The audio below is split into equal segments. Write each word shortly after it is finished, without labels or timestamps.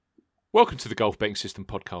Welcome to the Golf Betting System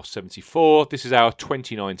Podcast 74. This is our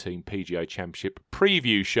 2019 PGA Championship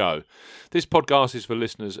preview show. This podcast is for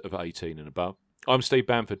listeners of 18 and above. I'm Steve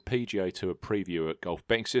Bamford, PGA Tour previewer at Golf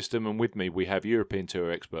Betting System, and with me we have European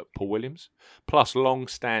Tour expert Paul Williams, plus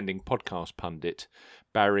long-standing podcast pundit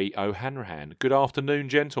Barry O'Hanrahan. Good afternoon,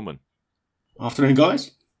 gentlemen. Afternoon,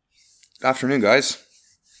 guys. Afternoon, guys.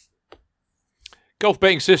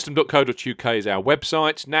 GolfBettingSystem.co.uk is our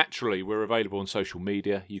website. Naturally, we're available on social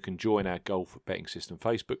media. You can join our Golf Betting System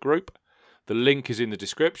Facebook group. The link is in the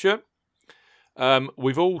description.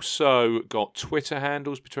 We've also got Twitter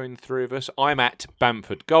handles between the three of us. I'm at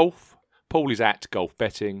Bamford Golf. Paul is at Golf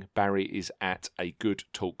Betting. Barry is at A Good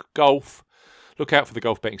Talk Golf. Look out for the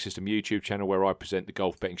Golf Betting System YouTube channel where I present the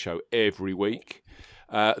Golf Betting Show every week.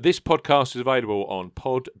 This podcast is available on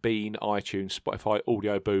Podbean, iTunes, Spotify,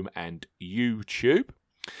 Audio Boom and YouTube.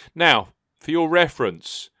 Now, for your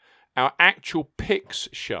reference, our actual picks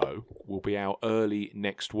show will be out early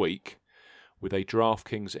next week with a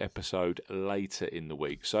DraftKings episode later in the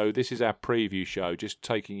week. So this is our preview show, just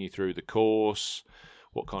taking you through the course,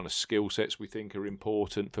 what kind of skill sets we think are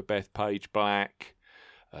important for Bethpage Black,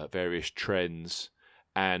 various trends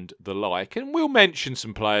and the like. And we'll mention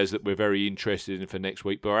some players that we're very interested in for next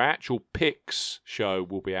week, but our actual picks show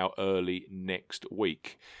will be out early next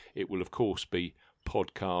week. It will, of course, be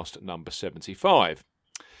podcast number 75.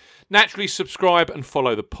 Naturally, subscribe and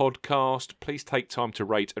follow the podcast. Please take time to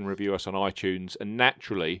rate and review us on iTunes. And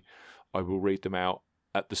naturally, I will read them out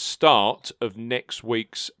at the start of next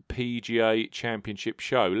week's PGA Championship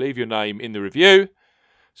show. Leave your name in the review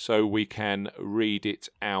so we can read it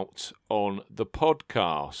out on the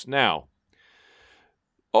podcast. Now,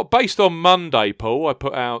 based on Monday, Paul, I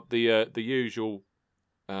put out the usual,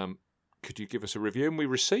 could you give us a review? And we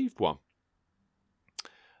received one.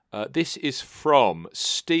 This is from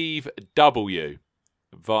Steve W.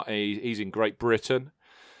 He's in Great Britain.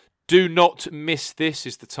 Do not miss this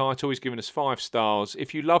is the title. He's given us 5 stars.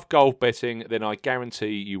 If you love golf betting, then I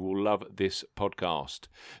guarantee you will love this podcast.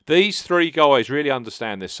 These 3 guys really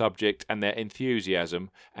understand their subject, and their enthusiasm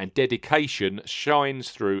and dedication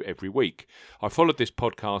shines through every week. I followed this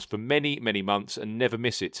podcast for many, many months and never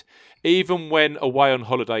miss it, even when away on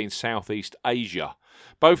holiday in Southeast Asia.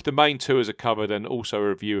 Both the main tours are covered and also a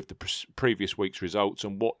review of the previous week's results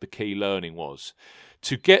and what the key learning was.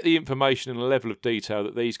 To get the information and the level of detail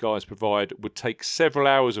that these guys provide would take several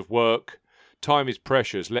hours of work. Time is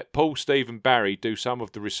precious. Let Paul, Steve and Barry do some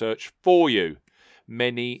of the research for you.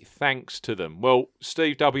 Many thanks to them. Well,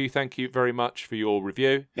 Steve W., thank you very much for your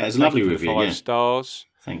review. Yeah, it's a lovely review. 5 stars.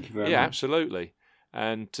 Thank you very much. Yeah, absolutely.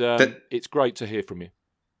 And it's great to hear from you.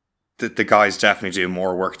 The guys definitely do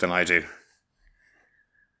more work than I do.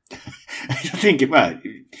 I think it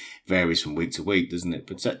varies from week to week, doesn't it?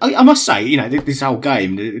 But I must say, this whole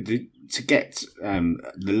game, to get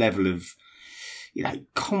the level of,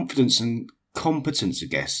 confidence and competence, I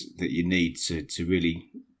guess, that you need to really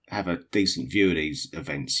have a decent view of these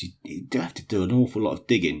events, you do have to do an awful lot of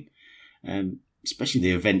digging, especially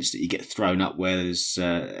the events that you get thrown up where there's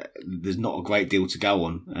not a great deal to go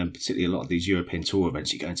on, and particularly a lot of these European Tour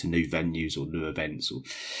events, you go into new venues or new events or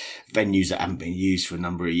venues that haven't been used for a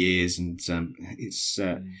number of years, and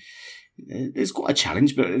it's quite a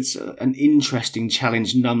challenge, but it's an interesting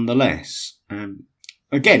challenge nonetheless.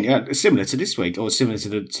 Again, similar to this week, or similar to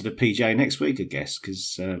the PGA next week, I guess,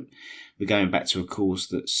 because we're going back to a course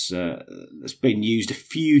that's been used a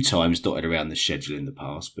few times, dotted around the schedule in the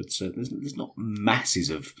past, but there's not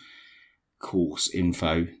masses of course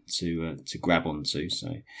info to grab onto.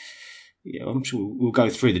 So, yeah, I'm sure we'll go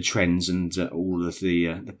through the trends and all of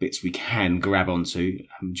the bits we can grab onto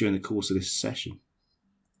during the course of this session.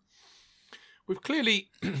 We've clearly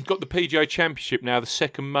got the PGA Championship now, the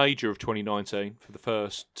second major of 2019, for the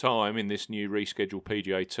first time in this new rescheduled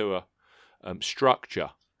PGA Tour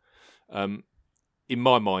structure. In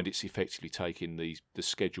my mind, it's effectively taking the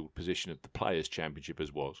scheduled position of the Players' Championship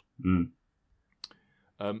as was.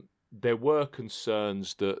 There were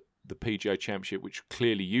concerns that the PGA Championship, which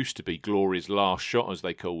clearly used to be Glory's last shot, as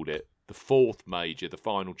they called it, the 4th major, the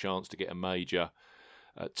final chance to get a major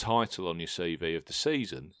title on your CV of the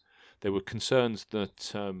season, there were concerns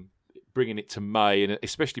that bringing it to May, and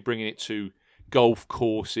especially bringing it to golf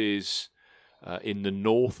courses in the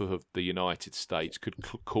north of the United States, could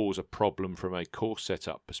cause a problem from a course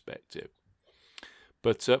setup perspective.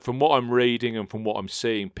 But from what I'm reading and from what I'm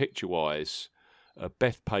seeing picture-wise,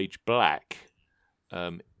 Bethpage Black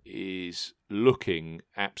is looking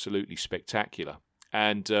absolutely spectacular.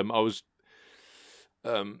 And there was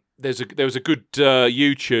a good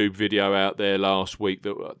YouTube video out there last week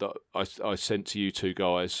that I sent to you two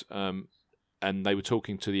guys, and they were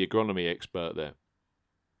talking to the agronomy expert there.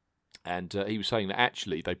 And he was saying that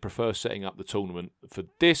actually they prefer setting up the tournament for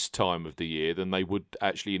this time of the year than they would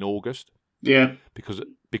actually in August. Yeah. Because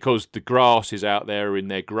the grass is out there in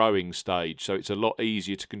their growing stage, so it's a lot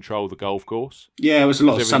easier to control the golf course. Yeah, it was a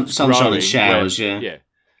lot of sunshine and showers, Yeah.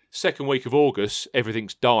 Second week of August,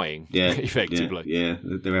 everything's dying, effectively. Yeah,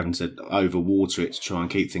 they're having to overwater it to try and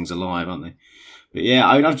keep things alive, aren't they? But yeah,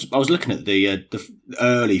 I was looking at the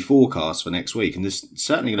early forecast for next week, and there's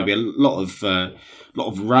certainly going to be a lot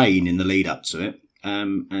of rain in the lead up to it.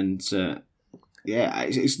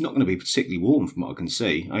 It's not going to be particularly warm from what I can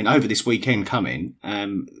see. I mean, over this weekend coming,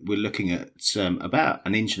 we're looking at about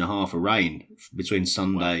 1.5 inches of rain between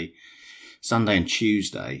Sunday and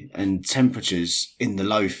Tuesday, and temperatures in the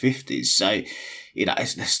low 50s. So,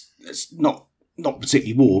 it's not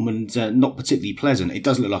particularly warm and not particularly pleasant. It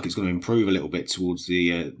does look like it's going to improve a little bit towards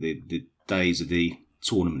the days of the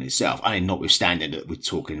tournament itself. I mean, notwithstanding that we're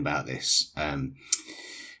talking about this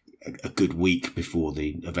a good week before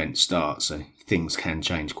the event starts, so things can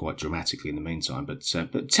change quite dramatically in the meantime. But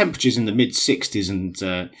temperatures in the mid 60s and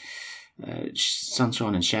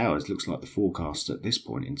sunshine and showers looks like the forecast at this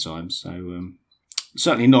point in time. So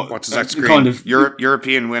certainly not. What does that scream? Kind of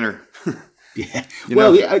European winter. Yeah,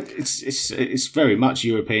 it's very much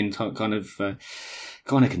European kind of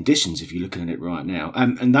conditions if you're looking at it right now,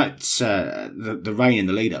 and that's the rain in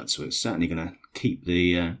the lead up to it's certainly going to keep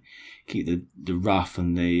the rough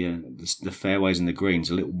and the fairways and the greens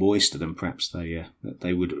a little moister than perhaps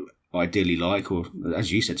they would ideally like, or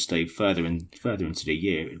as you said, Steve, further into the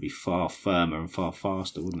year it'd be far firmer and far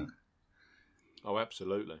faster, wouldn't it? Oh,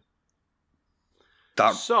 absolutely.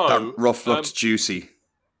 That rough looked juicy.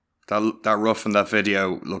 That rough in that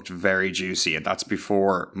video looked very juicy, and that's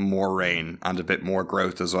before more rain and a bit more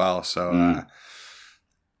growth as well. So,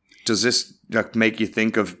 does this make you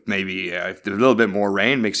think of maybe if there's a little bit more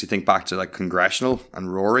rain? Makes you think back to like Congressional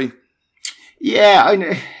and Rory?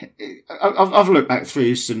 Yeah, I've looked back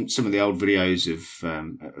through some of the old videos of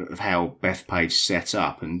how Bethpage set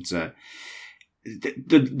up, and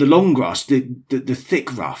the long grass, the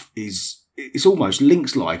thick rough it's almost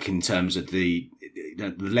links-like in terms of the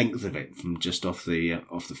length of it from just off the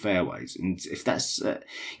fairways. And if that's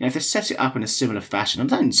if they set it up in a similar fashion, I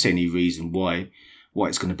don't see any reason why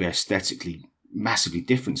it's going to be aesthetically massively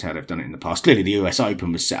different to how they've done it in the past. Clearly, the US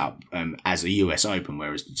Open was set up as a US Open,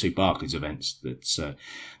 whereas the two Barclays events that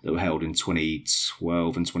were held in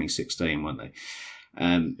 2012 and 2016, weren't they?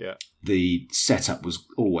 The setup was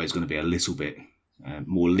always going to be a little bit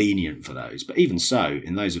more lenient for those, but even so,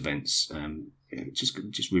 in those events,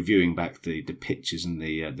 just reviewing back the pictures and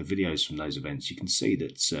the videos from those events, you can see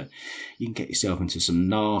that you can get yourself into some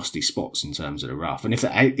nasty spots in terms of the rough, and if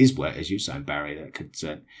that is wet, as you were saying, Barry, that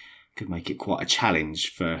could make it quite a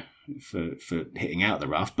challenge for hitting out the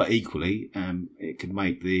rough, but equally, it could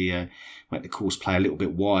make the course play a little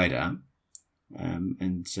bit wider.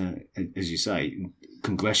 And as you say,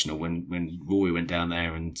 Congressional, when Rory went down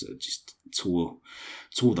there and just tore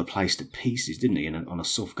the place to pieces, didn't he? On a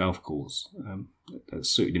soft golf course, that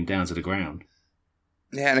suited him down to the ground.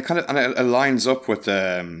 Yeah, and it lines up with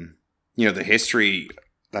the history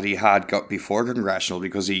that he had got before Congressional,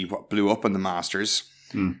 because he blew up in the Masters.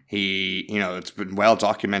 He, it's been well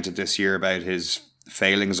documented this year about his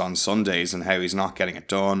failings on Sundays and how he's not getting it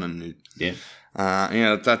done, and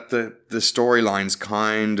that the storylines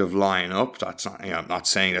kind of line up. That's not, I'm not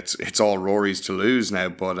saying it's all Rory's to lose now,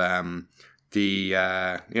 but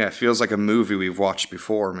it feels like a movie we've watched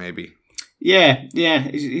before, maybe. Yeah,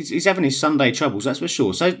 he's having his Sunday troubles, that's for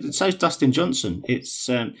sure. So's Dustin Johnson. It's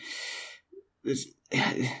there's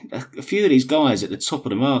a few of these guys at the top of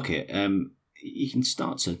the market. You can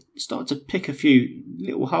start to pick a few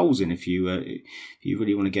little holes in if you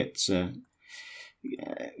really want to get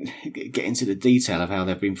into the detail of how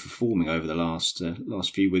they've been performing over the last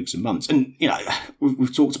few weeks and months. And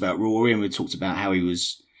we've talked about Rory, and we've talked about how he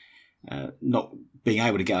was not being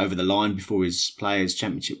able to get over the line before his Players'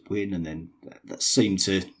 Championship win, and then that seemed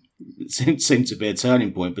to be a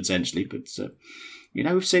turning point potentially. But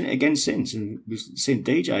we've seen it again since, and we've seen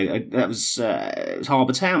DJ. That was it was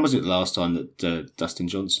Harbour Town, wasn't it, the last time that Dustin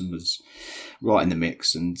Johnson was right in the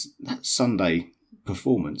mix, and that Sunday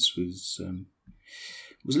performance was a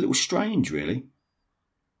little strange, really.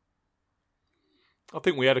 I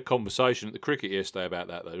think we had a conversation at the cricket yesterday about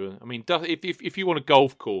that, though. I mean, if you want a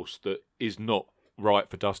golf course that is not right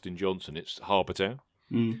for Dustin Johnson, it's Harbour Town.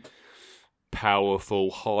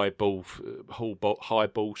 Powerful, high ball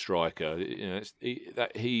striker.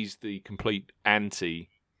 He's the complete anti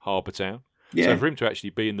Harbour Town. Yeah. So for him to actually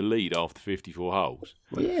be in the lead after 54 holes,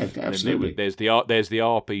 Well, yeah, absolutely. there's the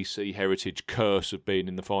RBC heritage curse of being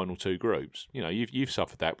in the final two groups. You know, you've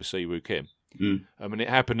suffered that with Siwoo Kim. I mean, it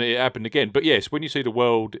happened again. But yes, when you see the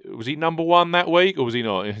world, was he number one that week or was he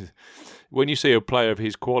not? When you see a player of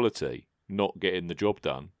his quality not getting the job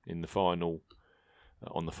done in the final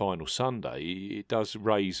on the final Sunday, it does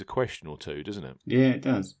raise a question or two, doesn't it? Yeah, it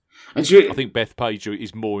does. I think Bethpage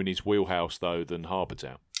is more in his wheelhouse though than Harbour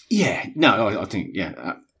Town. Yeah, no, I think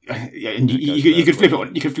and you could flip it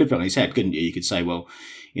on. You could flip it on his head, couldn't you? You could say, well,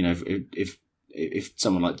 you know, if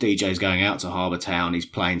someone like DJ is going out to Harbour Town, he's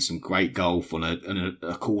playing some great golf on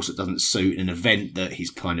a course that doesn't suit an event that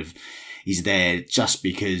he's there just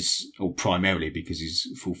because, or primarily because he's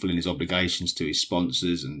fulfilling his obligations to his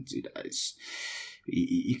sponsors, and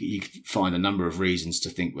you could find a number of reasons to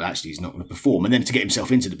think, well, actually, he's not going to perform, and then to get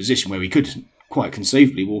himself into the position where he could quite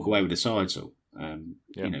conceivably walk away with the title.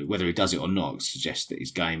 You know, whether he does it or not suggests that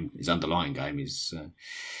his underlying game is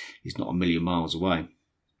not a million miles away.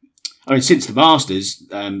 I mean, since the Masters,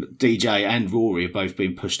 DJ and Rory have both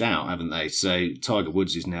been pushed out, haven't they? So Tiger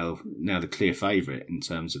Woods is now the clear favourite in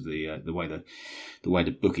terms of the way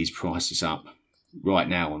the bookies price this up right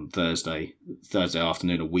now on Thursday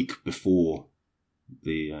afternoon, a week before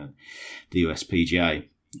the US PGA.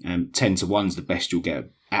 10-1 is the best you'll get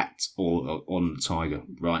at or on Tiger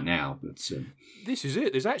right now. But this is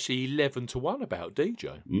it. There's actually 11-1 about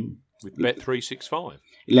DJ with Bet365.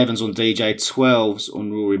 11's on DJ, 12's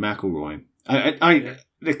on Rory McIlroy.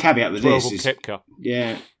 The caveat with 12 this is Koepka.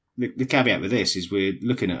 Yeah, the caveat with this is we're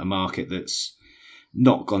looking at a market that's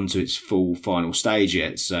not gone to its full final stage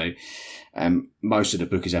yet. So most of the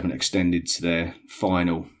bookies haven't extended to their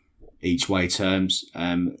final each way terms.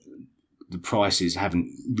 The prices haven't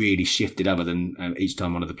really shifted other than each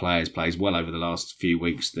time one of the players plays well over the last few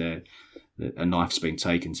weeks, a knife's been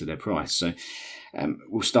taken to their price. So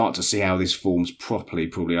we'll start to see how this forms properly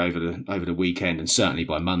probably over the weekend and certainly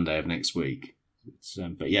by Monday of next week.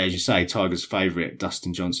 But yeah, as you say, Tiger's favourite,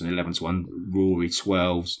 Dustin Johnson, 11-1, Rory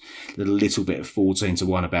 12s, a little bit of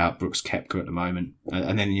 14-1 about Brooks Koepka at the moment.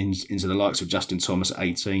 And then into the likes of Justin Thomas at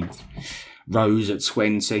 18th. Rose at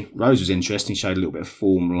 20. Rose was interesting. Showed a little bit of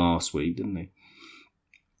form last week, didn't he?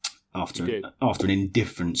 After an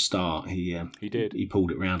indifferent start, he did. He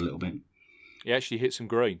pulled it round a little bit. He actually hit some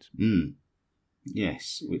greens.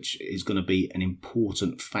 Yes, which is going to be an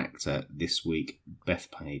important factor this week,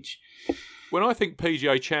 Bethpage. When I think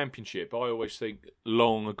PGA Championship, I always think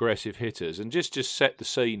long, aggressive hitters. And just set the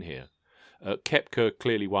scene here. Koepka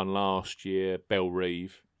clearly won last year.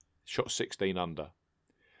 Bellerive shot 16 under.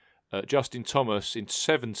 Justin Thomas in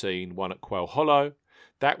 17 won at Quail Hollow.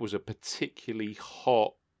 That was a particularly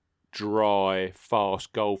hot, dry,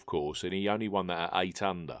 fast golf course, and he only won that at 8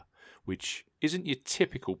 under, which isn't your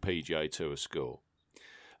typical PGA Tour score.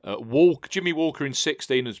 Jimmy Walker in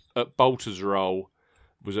 16 at Baltusrol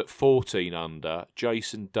was at 14 under.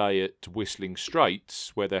 Jason Day at Whistling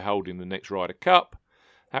Straits, where they're holding the next Ryder Cup,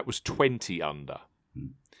 that was 20 under.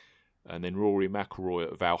 And then Rory McIlroy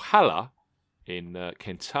at Valhalla in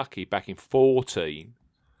Kentucky back in 14,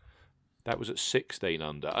 that was at 16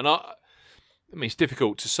 under. And I mean, it's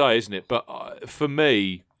difficult to say, isn't it? But for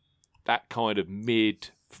me, that kind of mid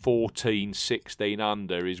 14, 16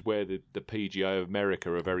 under is where the PGA of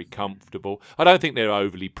America are very comfortable. I don't think they're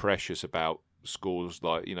overly precious about scores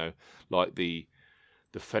like the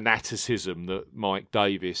fanaticism that Mike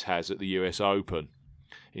Davis has at the US Open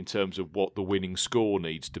in terms of what the winning score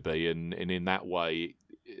needs to be, and in that way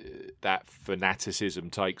that fanaticism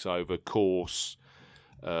takes over course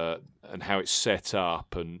and how it's set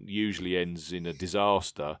up, and usually ends in a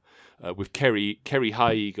disaster. With Kerry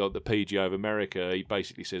Haig at the PGA of America, he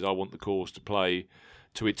basically says, I want the course to play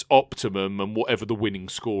to its optimum, and whatever the winning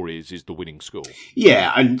score is the winning score.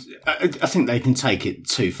 Yeah, and I think they can take it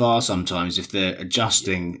too far sometimes if they're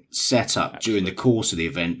adjusting setup during the course of the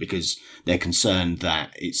event because they're concerned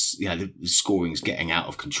that it's the scoring's getting out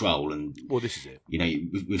of control. And well, this is it.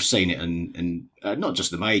 We've seen it, and not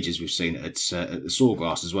just the majors, we've seen it at the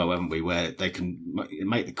Sawgrass as well, haven't we? Where they can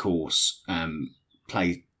make the course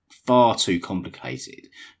play far too complicated,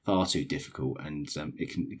 far too difficult, and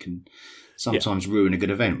it can sometimes ruin a good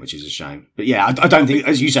event, which is a shame. But yeah, I don't think,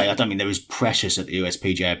 as you say, I don't think there is precious at the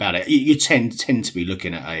USPGA about it. You tend to be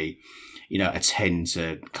looking at a 10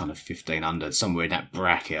 to kind of 15 under, somewhere in that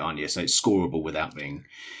bracket, aren't you? So it's scoreable without being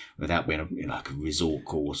like a resort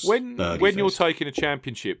course. When you're taking a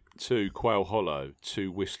championship to Quail Hollow,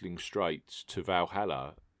 to Whistling Straits, to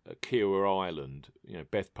Valhalla, Kiawah Island,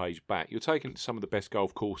 Bethpage back, you're taking some of the best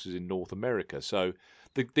golf courses in North America. So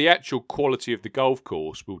the actual quality of the golf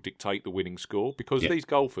course will dictate the winning score, because these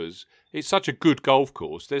golfers, it's such a good golf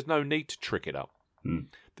course, there's no need to trick it up.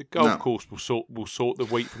 The golf course will sort the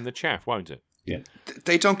wheat from the chaff, won't it? Yeah.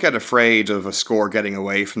 They don't get afraid of a score getting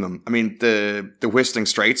away from them. I mean, the Whistling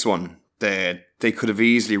Straits one, they could have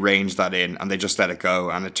easily ranged that in, and they just let it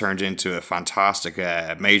go, and it turned into a fantastic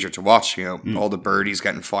major to watch. All the birdies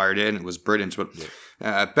getting fired in, it was brilliant. But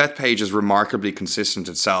Bethpage is remarkably consistent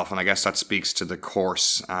itself, and I guess that speaks to the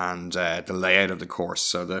course and the layout of the course.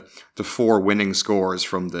 So the 4 winning scores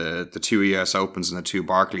from the 2 US Opens and the 2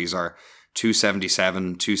 Barclays are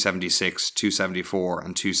 277, 276, 274,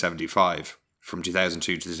 and 275 from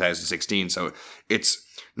 2002 to 2016. So it's,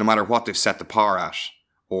 no matter what they've set the par at,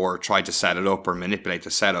 or tried to set it up or manipulate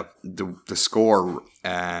the setup, the score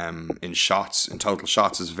in total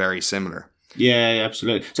shots is very similar. Yeah,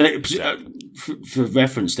 absolutely. So for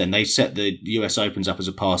reference then, they set the US Opens up as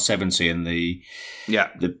a par 70 and the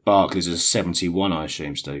Barclays as 71, I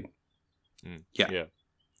assume, Steve. Yeah.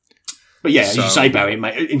 But as you say, Barry,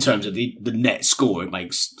 in terms of the net score, it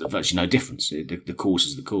makes virtually no difference. The course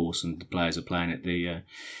is the course, and the players are playing at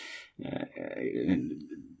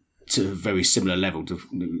to a very similar level,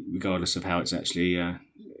 regardless of how it's actually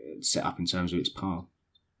set up in terms of its par.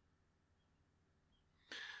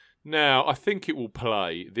 Now, I think it will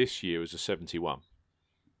play this year as a 71.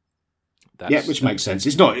 Which makes sense.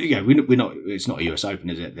 It's not, we're not. It's not a US Open,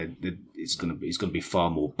 is it? It's going to be far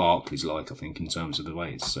more Barclays-like, I think, in terms of the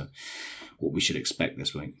way it's what we should expect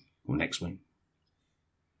this week or next week.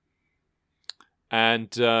 And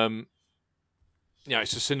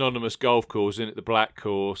it's a synonymous golf course, isn't it? The black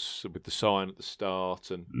course with the sign at the start,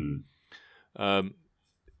 and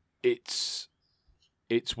it's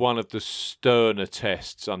one of the sterner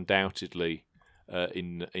tests, undoubtedly,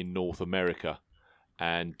 in North America,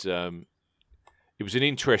 and it was an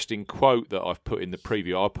interesting quote that I've put in the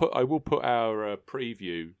preview. I will put our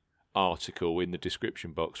preview article in the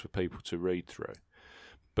description box for people to read through.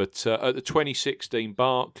 But at the 2016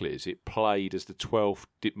 Barclays, it played as the 12th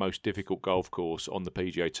most difficult golf course on the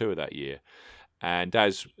PGA Tour that year. And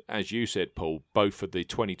as you said, Paul, both for the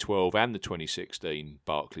 2012 and the 2016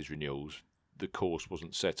 Barclays renewals, the course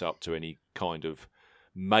wasn't set up to any kind of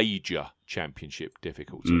major championship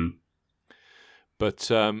difficulty.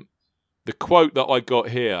 But the quote that I got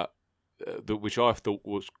here, which I thought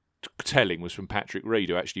was telling, was from Patrick Reed,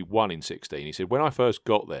 who actually won in 16. He said, "When I first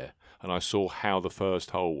got there and I saw how the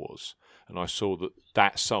first hole was, and I saw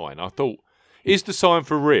that sign, I thought, is the sign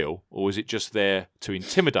for real, or is it just there to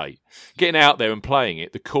intimidate? Getting out there and playing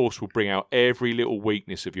it, the course will bring out every little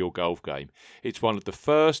weakness of your golf game. It's one of the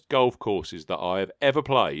first golf courses that I have ever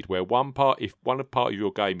played where if one part of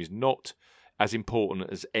your game is not as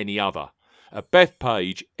important as any other. At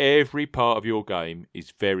Bethpage, every part of your game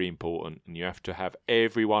is very important, and you have to have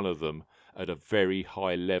every one of them at a very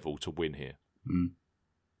high level to win here."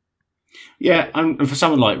 Yeah, and for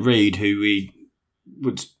someone like Reed, who we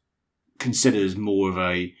would consider as more of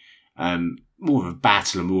a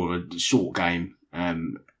battle and more of a short game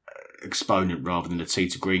exponent rather than a tee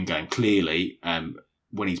to green game, clearly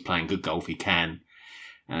when he's playing good golf, he can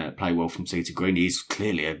play well from tee to green. He's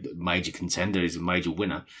clearly a major contender. He's a major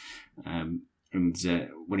winner. And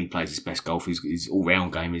when he plays his best golf, his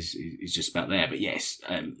all-round game is just about there. But yes,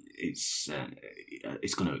 it's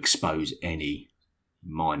going to expose any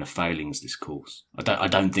minor failings. This course, I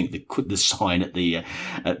don't think the sign at the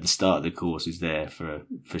start of the course is there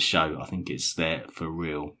for show. I think it's there for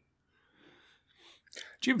real.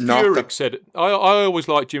 Jim Furyk said, I always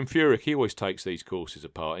like Jim Furyk. He always takes these courses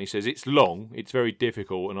apart. And he says it's long, it's very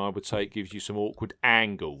difficult, and I would say it gives you some awkward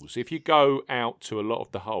angles. If you go out to a lot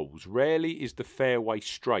of the holes, rarely is the fairway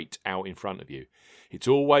straight out in front of you. It's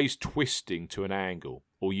always twisting to an angle,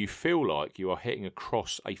 or you feel like you are hitting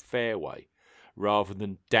across a fairway rather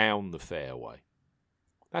than down the fairway.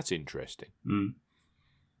 That's interesting.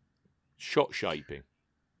 Shot shaping.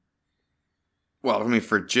 Well, I mean,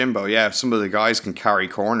 for Jimbo, yeah, some of the guys can carry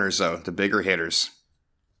corners, though, the bigger hitters.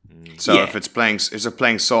 So if it's playing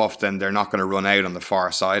soft, then they're not going to run out on the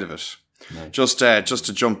far side of it. No. Just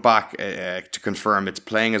to jump back to confirm, it's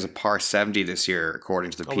playing as a par 70 this year, according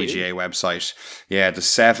to the PGA website. Yeah, the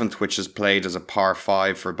 7th, which is played as a par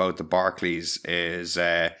 5 for both the Barclays, is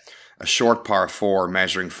a short par 4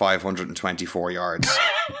 measuring 524 yards.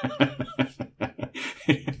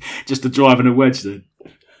 Just a drive and a wedge, then.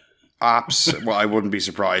 Well, I wouldn't be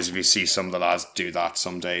surprised if you see some of the lads do that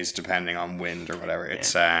some days, depending on wind or whatever.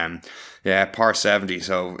 It's par 70.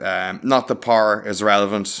 So not the par is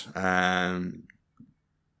relevant.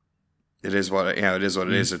 it is what it is. What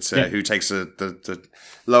it is. It's who takes the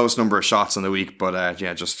lowest number of shots in the week. But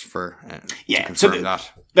just for to confirm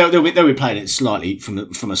that. They'll be playing it slightly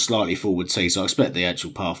from a slightly forward tee, so I expect the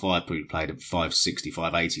actual par 5 probably played at 560,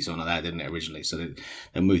 580, something like that, didn't it, originally? So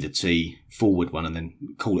they'll move the tee forward one and then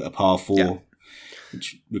call it a par 4,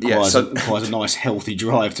 which requires a nice healthy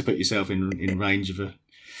drive to put yourself in range of a...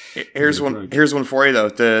 Here's one for you, though.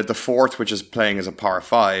 The fourth, which is playing as a par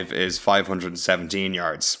 5, is 517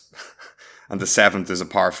 yards. And the seventh is a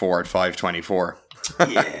par 4 at 524.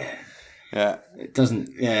 Yeah. Yeah, it doesn't.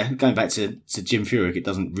 Yeah, going back to Jim Furyk, it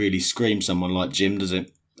doesn't really scream someone like Jim, does it?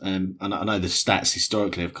 And I know the stats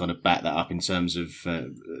historically have kind of backed that up in terms of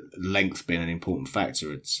length being an important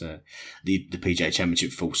factor. It's the PGA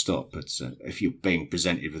Championship, full stop. But if you're being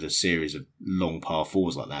presented with a series of long par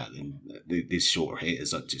 4s like that, then these shorter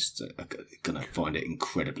hitters are just going to find it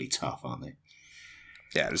incredibly tough, aren't they?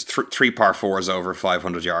 Yeah, there's three par 4s over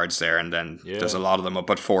 500 yards there, and then there's a lot of them up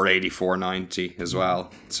at 480, 490 as well.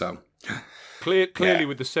 So. Clearly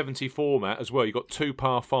with the 70 format as well, you've got 2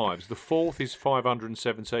 par 5s. The fourth is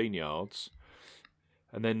 517 yards.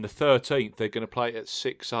 And then the 13th, they're going to play at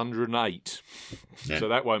 608. Yeah. So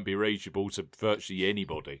that won't be reachable to virtually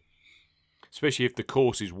anybody. Especially if the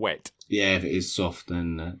course is wet. Yeah, if it is soft,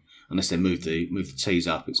 then unless they move the tees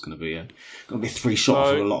up, it's going to be a 3-shot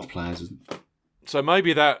for a lot of players, isn't it? So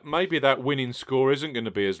maybe that winning score isn't going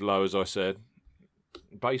to be as low as I said.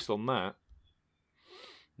 Based on that.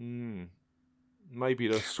 Maybe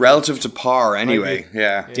the relative to par anyway.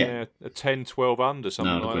 A 10, 12 under,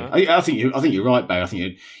 something like that. I think you're right, Barry. I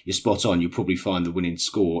think you're spot on. You'll probably find the winning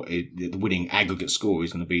score, the winning aggregate score,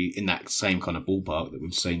 is going to be in that same kind of ballpark that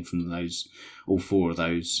we've seen from all 4 of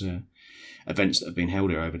those events that have been held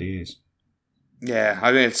here over the years. Yeah,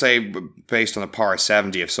 I mean, I'd say based on a par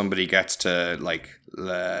 70, if somebody gets to like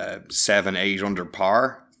 7, 8 under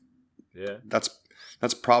par,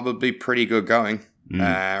 that's probably pretty good going.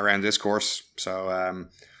 Around this course. So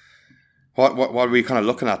what are we kind of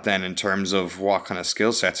looking at then in terms of what kind of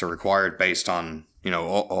skill sets are required based on,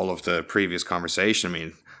 all of the previous conversation? I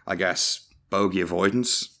mean, I guess bogey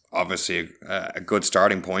avoidance, obviously a good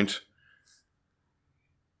starting point.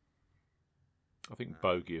 I think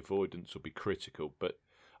bogey avoidance will be critical, but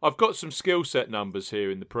I've got some skill set numbers here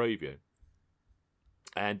in the preview.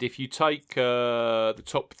 And if you take the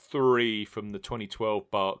top 3 from the 2012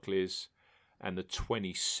 Barclays and the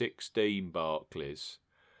 2016 Barclays.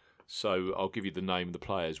 So I'll give you the name of the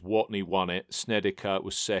players. Watney won it, Snedeker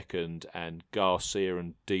was second, and Garcia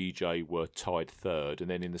and DJ were tied third.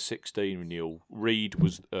 And then in the 16 renewal, Reed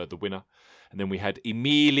was the winner. And then we had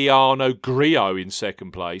Emiliano Grillo in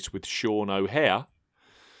second place with Sean O'Hare.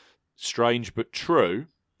 Strange but true.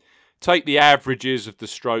 Take the averages of the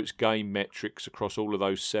strokes gained metrics across all of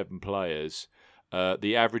those 7 players.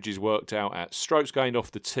 The averages worked out at strokes gained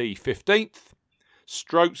off the tee 15th,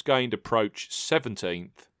 strokes gained approach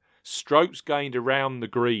 17th, strokes gained around the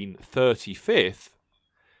green 35th,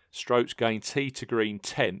 strokes gained tee to green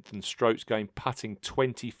 10th, and strokes gained putting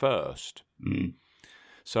 21st.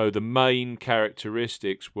 So the main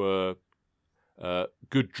characteristics were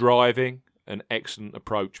good driving and excellent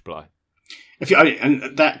approach play.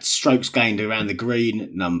 And that strokes gained around the green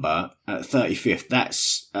number at 35th,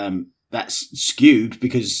 that's skewed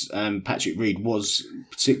because Patrick Reed was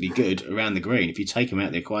particularly good around the green. If you take him out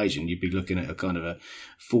of the equation, you'd be looking at a kind of a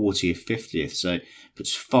 40th, 50th. So it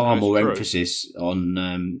puts far more emphasis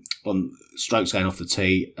on strokes gained off the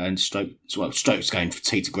tee and strokes gained for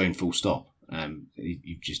tee to green, full stop. And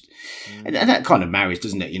that kind of marries,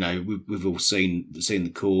 doesn't it? We've all seen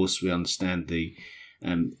the course. We understand the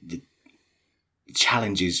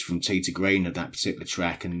challenges from tee to green of that particular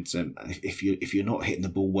track, and if you're not hitting the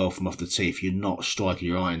ball well from off the tee, if you're not striking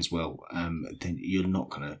your irons well, then you're not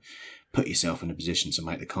going to put yourself in a position to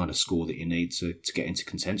make the kind of score that you need to get into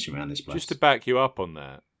contention around this place. Just to back you up on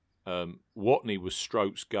that, Watney was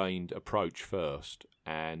strokes gained approach first,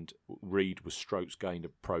 and Reed was strokes gained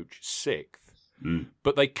approach 6th.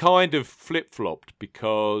 But they kind of flip-flopped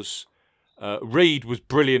because Reed was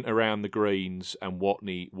brilliant around the greens and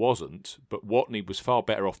Watney wasn't, but Watney was far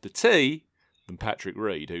better off the tee than Patrick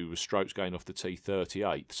Reed, who was strokes gained off the tee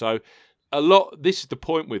 38th. So this is the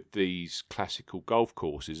point with these classical golf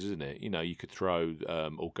courses, isn't it? You could throw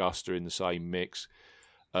Augusta in the same mix.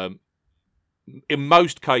 In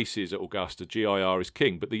most cases at Augusta, GIR is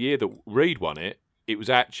king, but the year that Reed won it, it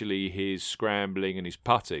was actually his scrambling and his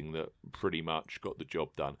putting that pretty much got the job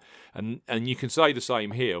done. And you can say the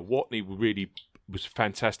same here. Watney really was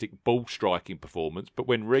fantastic ball striking performance, but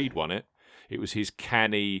when Reed won it, it was his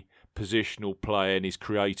canny positional play and his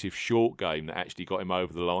creative short game that actually got him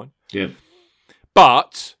over the line. Yeah.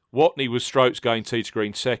 But Watney was strokes gained tee to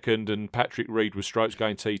green second, and Patrick Reed was strokes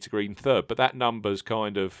gained tee to green third. But that number's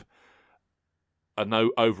kind of a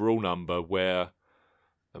no overall number where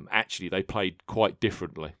actually they played quite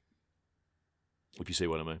differently, if you see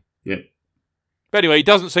what I mean. Yeah. But anyway, it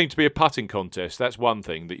doesn't seem to be a putting contest. That's one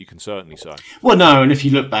thing that you can certainly say. Well, no, and if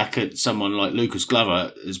you look back at someone like Lucas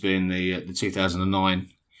Glover as being the 2009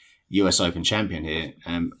 US Open champion here,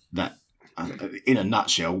 that in a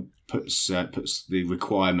nutshell puts the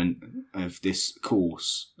requirement of this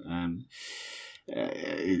course.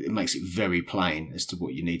 It makes it very plain as to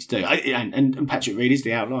what you need to do. And Patrick Reed is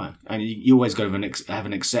the outlier, and you always got to have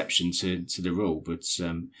an exception to the rule. But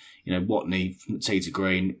Watney from tee to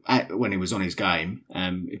green when he was on his game,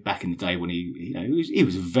 back in the day when he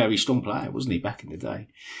was a very strong player, wasn't he? Back in the day,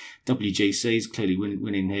 WGC's clearly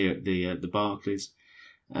winning here at the Barclays,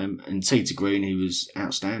 and tee to green he was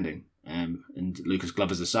outstanding. And Lucas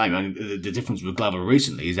Glover's the same. I mean, the difference with Glover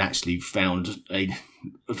recently is actually found a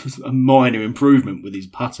minor improvement with his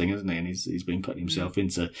putting, hasn't he? And he's been putting himself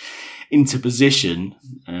into position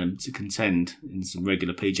to contend in some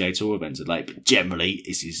regular PGA Tour events at late. But generally,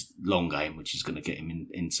 it's his long game which is going to get him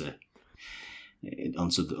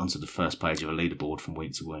onto the first page of a leaderboard from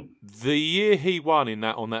week to week. The year he won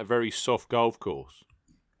on that very soft golf course,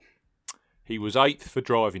 he was 8th for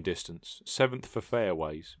driving distance, 7th for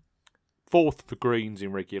fairways, 4th for greens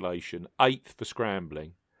in regulation, 8th for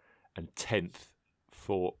scrambling, and 10th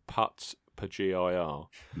for putts per GIR.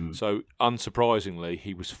 So, unsurprisingly,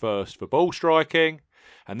 he was first for ball striking.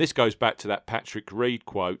 And this goes back to that Patrick Reed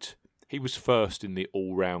quote. He was first in the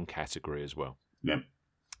all-round category as well. Yeah.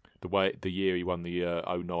 The year he won the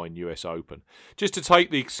 09 US Open. Just to take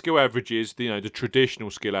the skill averages, the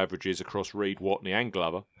traditional skill averages across Reed, Watney and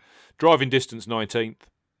Glover. Driving distance 19th,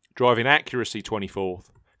 driving accuracy 24th,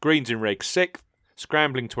 greens in reg 6th,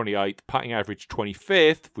 scrambling 28th, putting average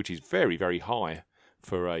 25th, which is very, very high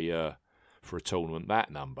for a tournament, that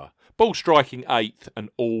number. Ball striking 8th and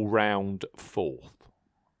all-round 4th.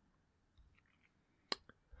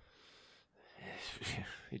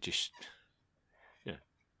 It just...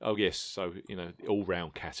 Oh, yes, so,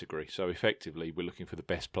 all-round category. So, effectively, we're looking for the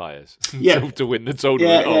best players to win the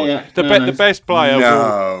tournament. The best player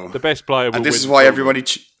will and this win is why everybody...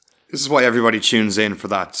 This is why everybody tunes in for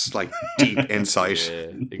that deep insight.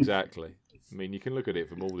 Yeah, exactly. I mean, you can look at it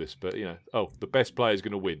from all this, but the best player is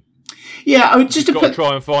going to win. Yeah, I mean, just You've got to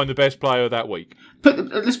try and find the best player that week.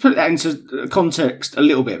 Let's put that into context a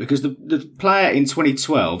little bit, because the player in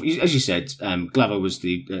 2012, as you said, Glover was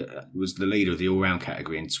the leader of the all-round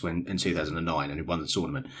category in 2009, and he won the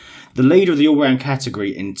tournament. The leader of the all-round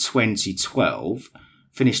category in 2012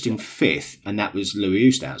 finished in 5th, and that was Louis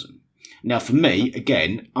Oosthuizen. Now, for me,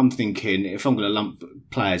 again, I'm thinking if I'm going to lump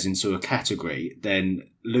players into a category, then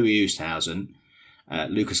Louis Oosthuizen,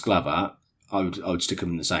 Lucas Glover, I would stick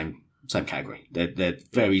them in the same category. They're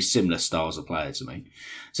very similar styles of players to me.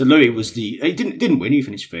 So Louis was he didn't win. He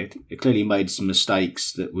finished 5th. He clearly made some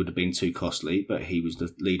mistakes that would have been too costly, but he was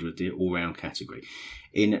the leader of the all-round category.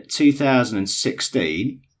 In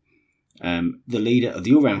 2016. The leader of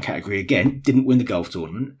the all-round category again didn't win the golf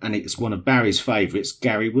tournament, and it's one of Barry's favourites,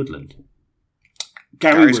 Gary Woodland.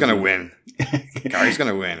 Gary's going to win. Gary's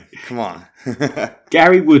going to win. Come on.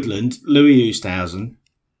 Gary Woodland, Louis Oosthuizen,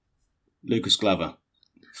 Lucas Glover.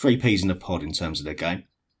 3 peas in a pod in terms of their game.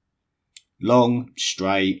 Long,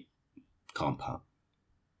 straight, can't putt.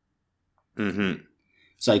 Mm-hmm.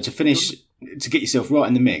 So to get yourself right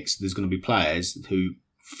in the mix, there's going to be players who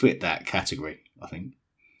fit that category, I think.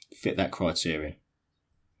 Fit that criteria.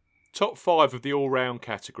 Top 5 of the all-round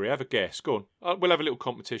category. Have a guess. Go on. We'll have a little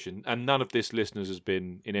competition, and none of this, listeners, has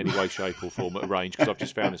been in any way, shape, or form arranged because I've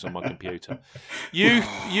just found this on my computer.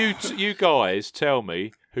 You guys tell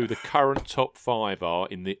me who the current top 5 are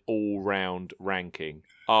in the all-round ranking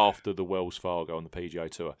after the Wells Fargo on the PGA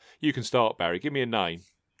Tour. You can start, Barry. Give me a name.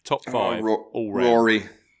 Top 5 all-round.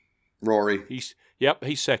 Rory. He's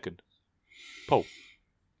second. Paul.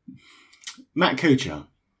 Matt Kuchar.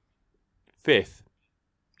 5th.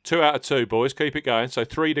 2 out of 2, boys. Keep it going. So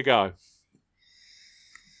 3 to go.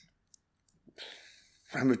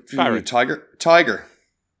 Barry. Tiger.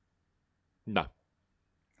 No.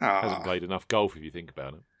 Hasn't played enough golf if you think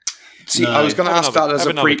about it. See, no. I was going to ask that as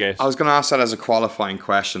I was going to ask that as a qualifying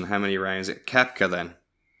question. How many rounds? Koepka then?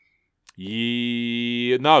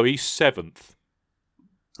 No, he's 7th.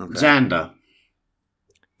 Okay. Xander.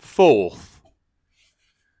 4th.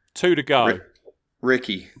 2 to go.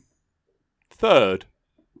 Ricky. 3rd.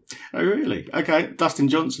 Oh, really? Okay, Dustin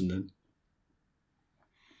Johnson then.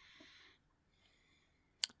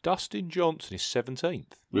 Dustin Johnson is 17th.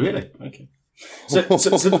 Really? Okay. So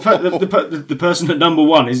the person at number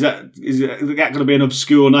one, is that going to be an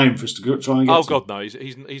obscure name for us to try and get Oh, to? God, no.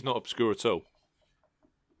 He's not obscure at all.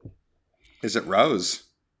 Is it Rose?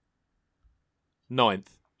 9th.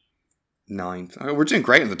 Oh, we're doing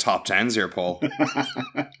great in the top 10s here, Paul.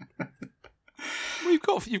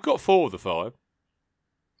 Well, you've got 4 of the 5.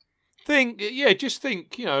 Just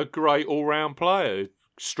think, a great all-round player.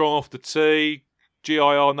 Strong off the tee,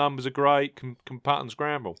 GIR numbers are great, can putt and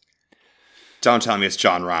scramble. Don't tell me it's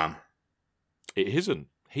John Rahm. It isn't.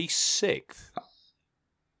 He's 6th.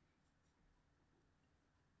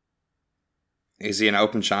 Is he an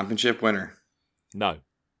Open Championship winner? No.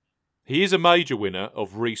 He is a major winner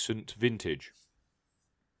of recent vintage.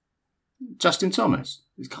 Justin Thomas?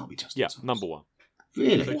 It can't be Justin Thomas. Yeah, number 1.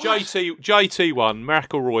 Really? So JT 1,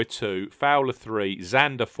 McIlroy 2, Fowler 3,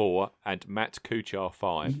 Xander 4, and Matt Kuchar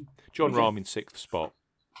 5. John Rahm in 6th spot.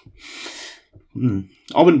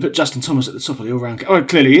 I wouldn't put Justin Thomas at the top of the all-round. Oh,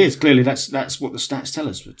 clearly he is. Clearly that's what the stats tell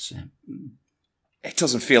us. But it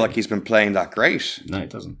doesn't feel like he's been playing that great. No, it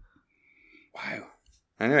doesn't. Wow.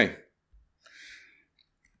 Anyway.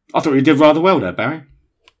 I thought he did rather well there, Barry.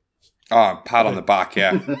 Oh, pat on the back,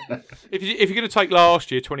 yeah. If you're going to take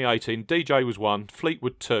last year, 2018, DJ was 1,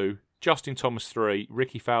 Fleetwood 2, Justin Thomas 3,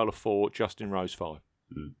 Ricky Fowler 4, Justin Rose 5.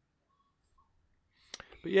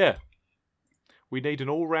 But yeah, we need an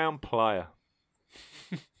all-round player.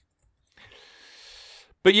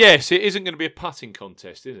 But yes, it isn't going to be a putting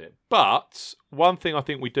contest, is it? But one thing I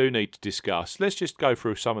think we do need to discuss, let's just go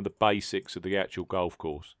through some of the basics of the actual golf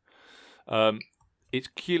course.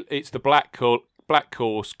 It's the black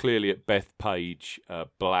course, clearly at Bethpage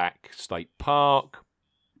Black State Park.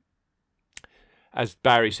 As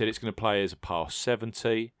Barry said, it's going to play as a par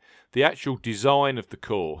 70. The actual design of the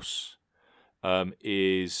course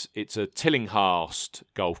it's a Tillinghast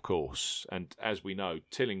golf course, and as we know,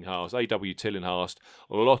 Tillinghast, AW Tillinghast,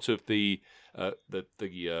 a lot of the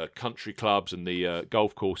country clubs and the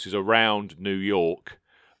golf courses around New York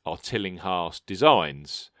are Tillinghast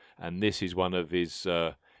designs, and this is one of his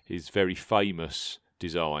very famous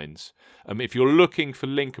designs. If you're looking for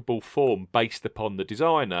linkable form based upon the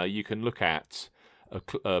designer, you can look at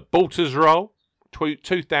Baltusrol,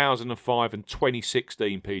 2005 and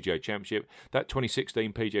 2016 PGA Championship. That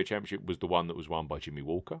 2016 PGA Championship was the one that was won by Jimmy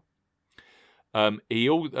Walker.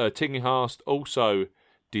 Tillinghast also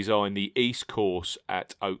designed the East Course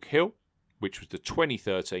at Oak Hill, which was the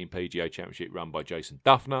 2013 PGA Championship run by Jason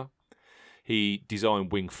Duffner. He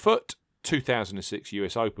designed Winged Foot, 2006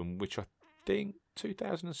 US Open, which I think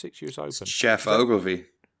 2006 US Open. It's Jeff Ogilvy.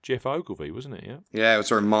 Jeff Ogilvy, wasn't it? Yeah. Yeah, it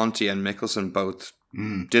was where Monty and Mickelson both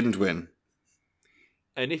didn't win.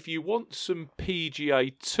 And if you want some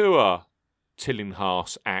PGA Tour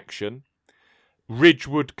Tillinghast action,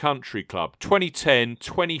 Ridgewood Country Club, 2010,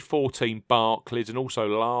 2014 Barclays, and also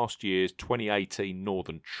last year's 2018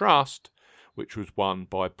 Northern Trust, which was won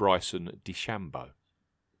by Bryson DeChambeau.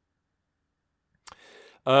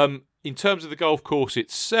 In terms of the golf course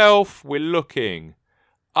itself, we're looking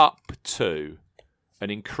up to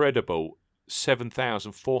an incredible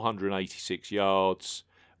 7,486 yards,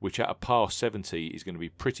 which at a par 70 is going to be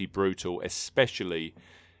pretty brutal, especially,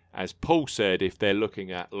 as Paul said, if they're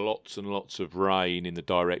looking at lots and lots of rain in the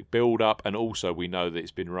direct build-up. And also we know that it's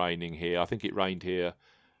been raining here. I think it rained here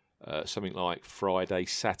something like Friday,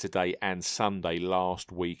 Saturday and Sunday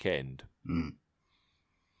last weekend.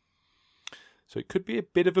 So it could be a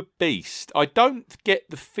bit of a beast. I don't get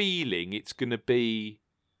the feeling it's going to be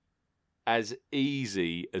as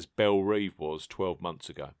easy as Bellerive was 12 months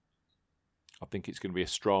ago. I think it's going to be a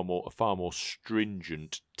far more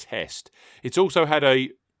stringent test. It's also had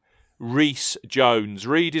a Reece Jones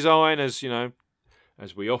redesign,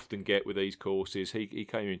 as we often get with these courses. He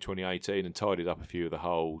came in 2018 and tidied up a few of the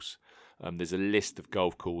holes. There's a list of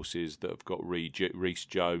golf courses that have got Reece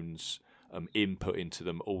Jones input into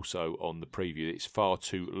them also on the preview. It's far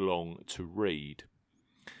too long to read.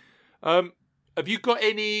 Have you got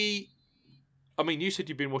any... I mean, you said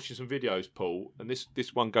you've been watching some videos, Paul, and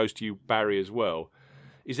this one goes to you, Barry, as well.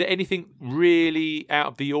 Is there anything really out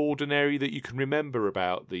of the ordinary that you can remember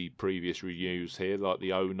about the previous reviews here, like the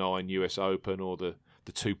 2009 US Open or the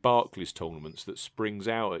two Barclays tournaments, that springs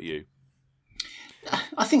out at you?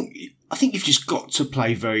 I think you've just got to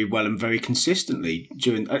play very well and very consistently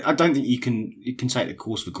during. I don't think you can take the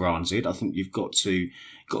course for granted. I think you've got to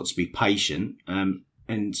be patient, and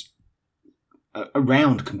a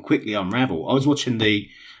round can quickly unravel. I was watching the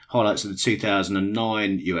highlights of the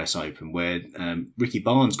 2009 US Open where Ricky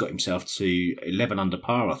Barnes got himself to 11 under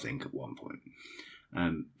par, I think, at one point,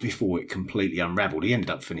 before it completely unravelled. He ended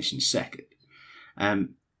up finishing second.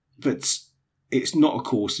 But it's not a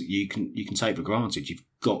course that you can take for granted. You've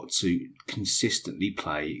got to consistently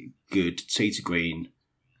play good tee to green,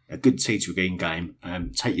 a good tee to green game.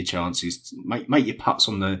 Take your chances, make your putts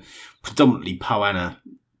on the predominantly Poa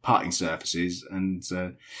putting surfaces, and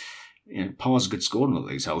par's a good score on all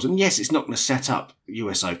these holes. And yes, it's not going to set up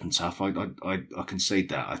US Open tough. I concede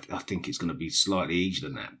that. I think it's going to be slightly easier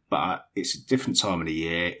than that. But it's a different time of the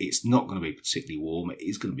year. It's not going to be particularly warm. It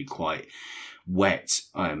is going to be quite wet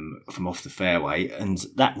from off the fairway. And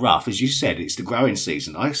that rough, as you said, it's the growing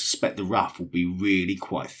season. I suspect the rough will be really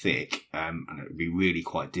quite thick, and it will be really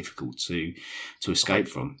quite difficult to escape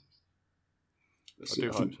from. I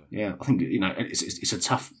do hope so. Yeah, I think it's a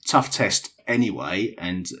tough test anyway,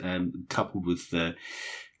 and coupled with the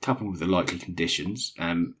likely conditions,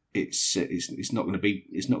 it's not going to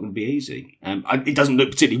be easy. It doesn't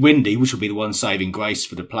look particularly windy, which will be the one saving grace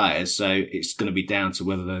for the players. So it's going to be down to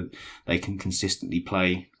whether they can consistently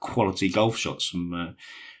play quality golf shots from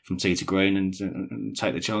tee to green and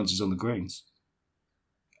take the chances on the greens.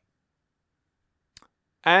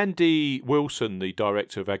 Andy Wilson, the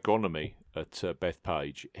director of agronomy at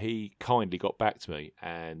Bethpage, he kindly got back to me,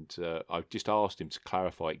 and I just asked him to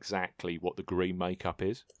clarify exactly what the green makeup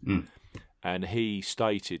is. And he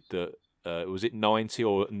stated that was it 90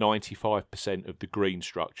 or 95% of the green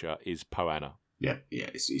structure is Poa. Yeah,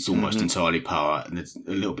 it's almost entirely Poa, and there's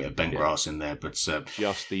a little bit of bent grass in there, but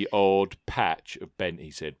just the odd patch of bent,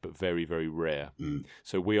 he said, but very, very rare.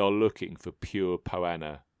 So we are looking for pure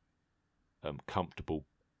Poa, comfortable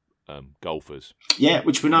golfers. Yeah,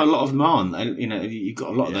 which we know a lot of them aren't. And, you've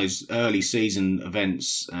got a lot of those early season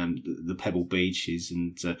events, the Pebble Beaches,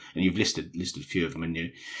 and you've listed a few of them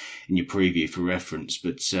in your preview for reference.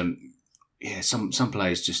 But some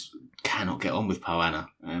players just cannot get on with Poa.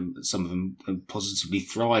 Some of them positively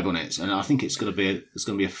thrive on it, and I think it's going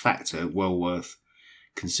to be a factor well worth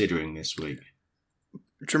considering this week. Do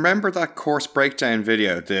you remember that course breakdown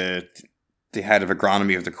video? The head of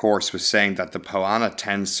agronomy of the course was saying that the Poa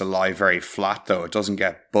tends to lie very flat, though. It doesn't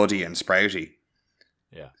get buddy and sprouty.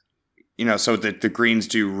 Yeah. So the greens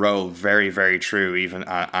do roll very, very true, even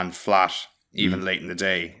and flat, even late in the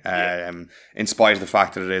day, in spite of the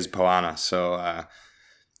fact that it is Poa. So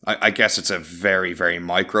I guess it's a very, very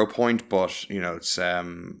micro point, but, it's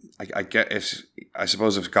I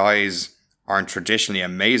suppose if guys aren't traditionally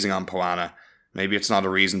amazing on Poa, maybe it's not a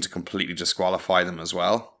reason to completely disqualify them as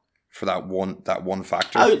well. For that one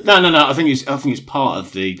factor. Oh, no. I think it's part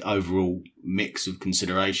of the overall mix of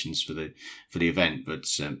considerations for the event. But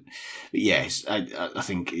yes, I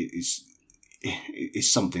think it's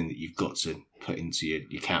something that you've got to put into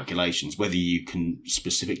your calculations. Whether you can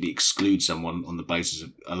specifically exclude someone on the basis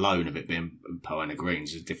alone of it being Poa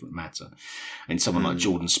greens is a different matter. And someone like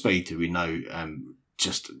Jordan Spieth, who we know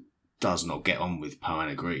just does not get on with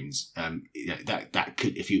Poa greens, that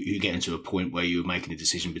could, if you get into a point where you're making a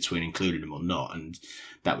decision between including them or not, and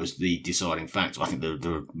that was the deciding factor. I think there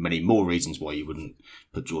are many more reasons why you wouldn't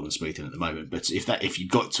put Jordan Spieth in at the moment, but if you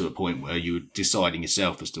got to a point where you were deciding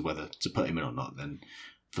yourself as to whether to put him in or not, then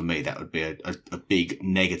for me that would be a big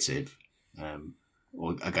negative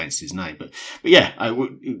or against his name. But yeah,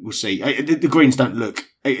 we'll see. The greens don't look.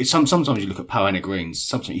 Sometimes you look at Poa greens.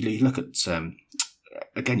 Sometimes you look at.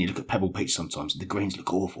 Again, you look at Pebble Beach sometimes, the greens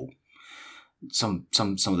look awful. Some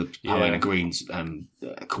of the Poa greens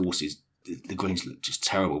courses, the greens look just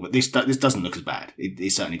terrible. But this doesn't look as bad.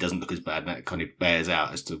 It certainly doesn't look as bad. And that kind of bears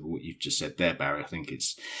out as to what you've just said there, Barry. I think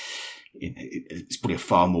it's probably a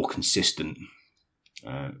far more consistent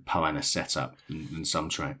Poa setup than some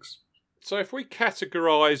tracks. So if we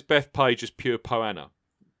categorise Bethpage as pure Poa,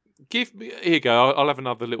 here you go. I'll have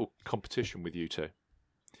another little competition with you two.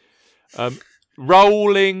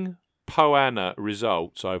 Rolling Poa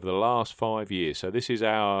results over the last 5 years. So this is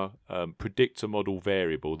our predictor model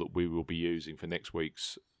variable that we will be using for next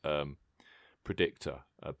week's predictor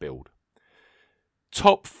build.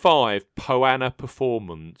 Top 5 Poa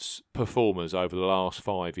performers over the last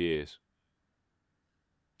 5 years.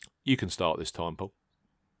 You can start this time, Paul.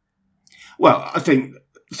 Well, I think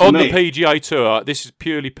on the PGA Tour, this is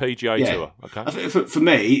purely PGA Tour. Okay. For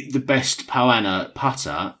me, the best Poa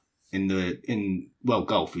putter in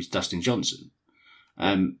golf is Dustin Johnson.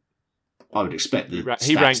 I would expect the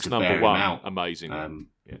he ranks to number bear one. him out, amazing,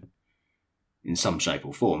 in some shape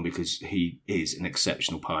or form, because he is an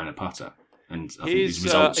exceptional Poa putter, and I think his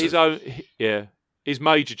results. His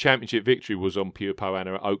major championship victory was on pure Poa at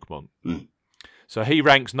Oakmont, so he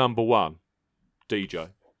ranks number one.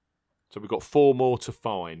 DJ. So we've got 4 more to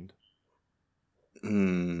find.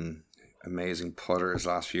 Amazing putters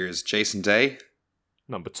last few years. Jason Day.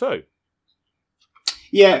 Number 2.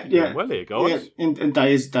 Yeah, Doing well here, guys. Yeah, and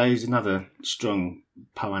Day is another strong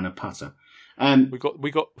Poana putter.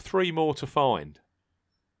 We got 3 more to find.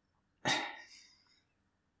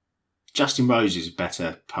 Justin Rose is a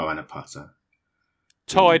better Poana putter.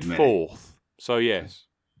 Tied 4th. So yes,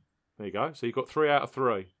 there you go. So you've got 3 out of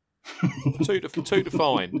 3. two to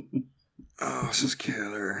find. Oh, this is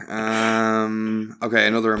killer. Okay,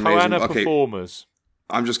 another amazing. Poana performers.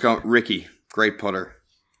 I'm just going Ricky, great putter.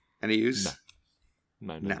 Any use?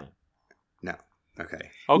 No. Okay.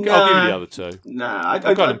 I'll give you the other 2.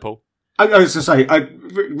 I got him, Paul. I was going to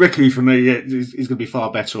say, Ricky for me is going to be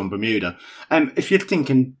far better on Bermuda. If you're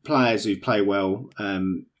thinking players who play well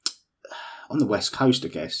on the West Coast, I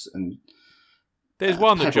guess, and there's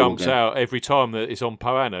one that jumps out every time that it's on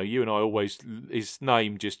Poana. You and I always, his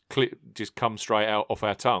name just comes straight out off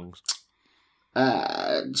our tongues.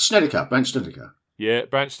 Snedeker, Brandt Snedeker. Yeah,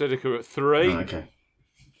 Brandt Snedeker at 3. Oh, okay.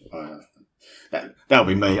 That'll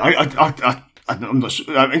be me. I'm not sure.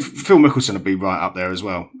 Phil Mickelson will be right up there as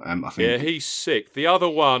well. I think. Yeah, he's 6th. The other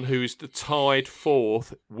one who's tied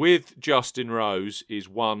 4th with Justin Rose is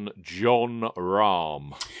one Jon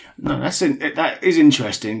Rahm. No, that is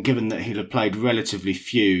interesting, given that he'll have played relatively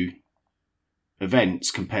few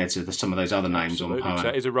events compared to some of those other names. Absolutely. On Poana. So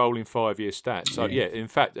that is a rolling 5-year stat. So yeah, in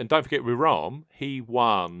fact, and don't forget with Rahm, he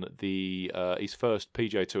won his first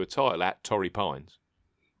PGA Tour title at Torrey Pines.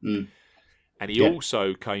 Mm. And he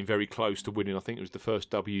also came very close to winning, I think it was the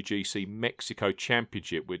first WGC Mexico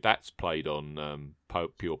Championship, that's played on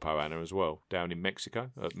Pure Poana as well, down in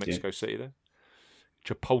Mexico, Mexico City there.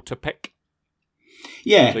 Chapultepec.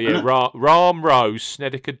 Yeah. So yeah, Rahm, Rose,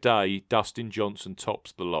 Snedeker, Day, Dustin Johnson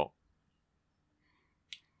tops the lot.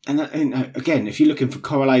 And again, if you're looking for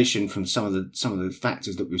correlation from some of the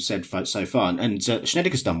factors that we've said so far, and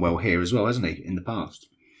Snedeker's done well here as well, hasn't he, in the past?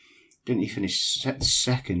 Didn't he finish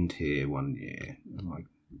second here one year? Am I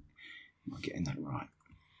getting that right?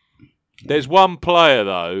 Yeah. There's one player,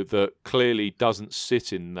 though, that clearly doesn't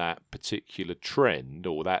sit in that particular trend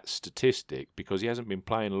or that statistic because he hasn't been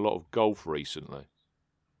playing a lot of golf recently.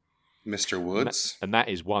 Mr. Woods? And that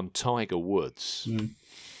is one Tiger Woods. Mm.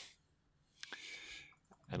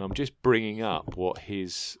 And I'm just bringing up what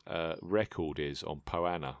his record is on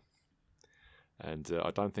Poana. And I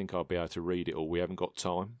don't think I'll be able to read it all. We haven't got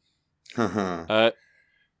time. A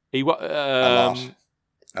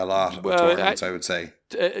lot of tournaments, I would say.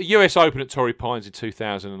 US Open at Torrey Pines in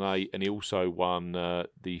 2008, and he also won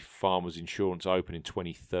the Farmers Insurance Open in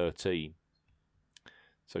 2013.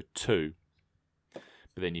 So 2.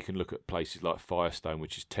 But then you can look at places like Firestone,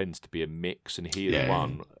 which tends to be a mix, and he has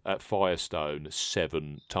won at Firestone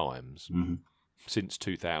 7 times since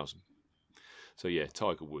 2000. So yeah,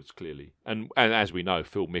 Tiger Woods clearly, and as we know,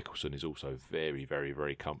 Phil Mickelson is also very, very,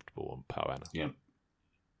 very comfortable on Poana.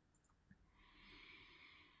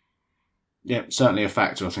 Yeah, certainly a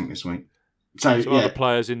factor, I think, this week. So other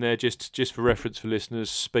players in there, just for reference for listeners,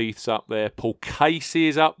 Spieth's up there, Paul Casey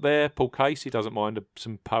is up there. Paul Casey doesn't mind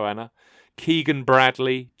some Poana. Keegan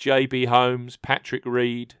Bradley, JB Holmes, Patrick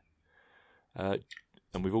Reed,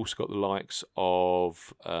 and we've also got the likes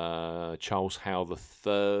of Charles Howell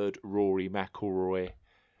III, Rory McIlroy,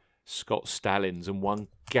 Scott Stallings, and one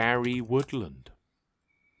Gary Woodland.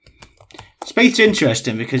 Spieth's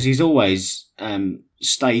interesting because he's always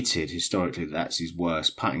stated historically that's his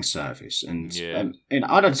worst putting surface, and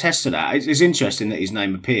I'd attest to that. It's interesting that his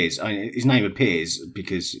name appears. His name appears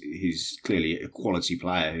because he's clearly a quality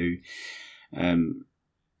player who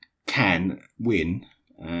can win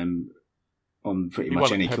on pretty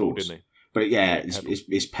much any course. Didn't he? But yeah,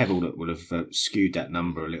 it's Pebble that would have skewed that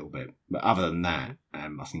number a little bit. But other than that,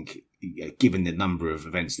 I think given the number of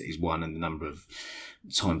events that he's won and the number of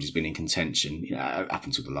times he's been in contention, up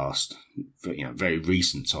until the last, very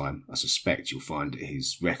recent time, I suspect you'll find that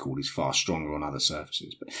his record is far stronger on other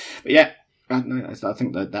surfaces. But yeah, I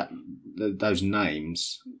think that those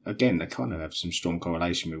names, again, they kind of have some strong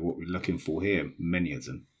correlation with what we're looking for here, many of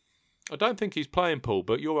them. I don't think he's playing, Paul,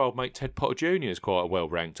 but your old mate Ted Potter Jr. is quite well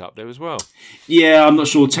ranked up there as well. Yeah, I'm not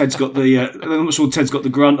sure Ted's got the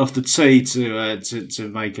grunt off the tee to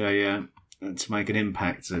make an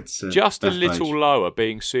impact at just a little lower.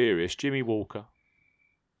 Being serious, Jimmy Walker,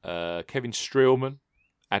 Kevin Streelman,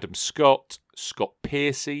 Adam Scott, Scott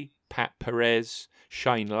Piercy, Pat Perez,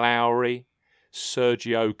 Shane Lowry,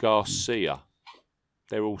 Sergio Garcia.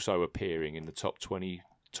 They're also appearing in the top 20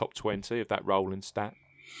 of that rolling stat.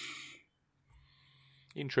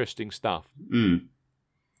 Interesting stuff. Mm.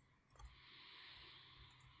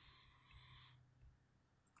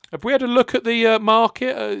 Have we had a look at the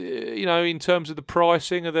market? In terms of the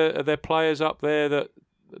pricing, are there players up there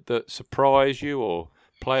that surprise you or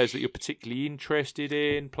players that you're particularly interested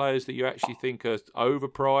in, players that you actually think are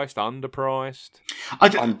overpriced, underpriced?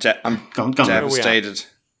 I'm Go on. devastated.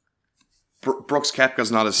 Brooks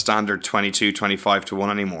Koepka's not a standard 22-25 to 1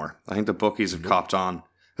 anymore. I think the bookies have copped on.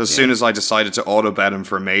 As soon as I decided to auto bet him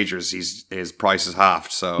for majors, his price is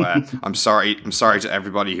halved. So I'm sorry to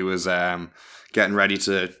everybody who was getting ready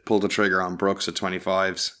to pull the trigger on Brooks at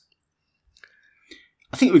 25s.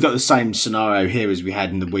 I think we've got the same scenario here as we had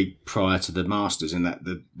in the week prior to the Masters, in that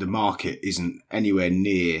the market isn't anywhere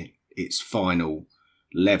near its final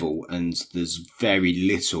level, and there's very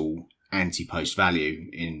little anti-post value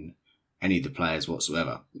in any of the players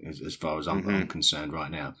whatsoever, as far as I'm concerned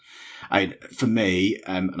right now. For me,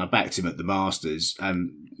 and I backed him at the Masters,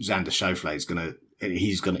 Xander Schauffele is going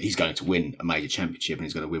to win a major championship, and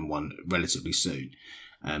he's going to win one relatively soon.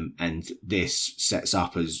 And this sets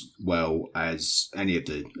up as well as any of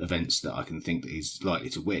the events that I can think that he's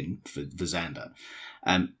likely to win for Xander.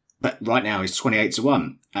 But right now he's 28 to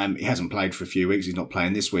 1. He hasn't played for a few weeks. He's not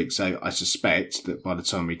playing this week. So I suspect that by the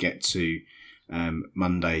time we get to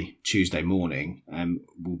Monday, Tuesday morning,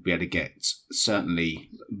 we'll be able to get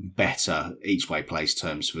certainly better each way place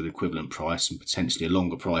terms for the equivalent price, and potentially a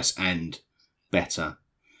longer price and better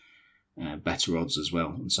odds as well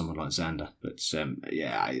on someone like Xander. But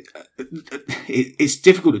it's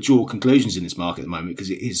difficult to draw conclusions in this market at the moment because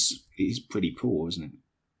it is pretty poor, isn't it?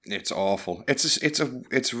 It's awful.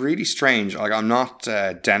 It's really strange. Like, I'm not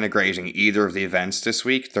denigrating either of the events this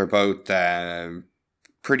week. They're both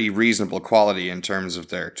pretty reasonable quality in terms of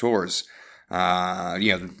their tours.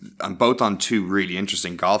 I'm both on two really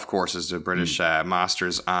interesting golf courses, the British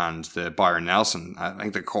Masters and the Byron Nelson. I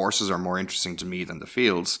think the courses are more interesting to me than the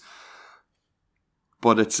fields.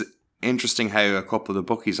 But it's interesting how a couple of the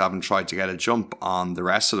bookies haven't tried to get a jump on the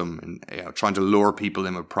rest of them, and trying to lure people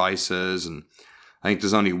in with prices. And I think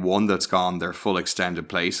there's only one that's gone their full extended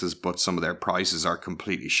places, but some of their prices are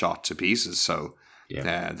completely shot to pieces. So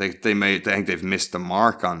they think they've missed the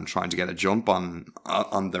mark on trying to get a jump on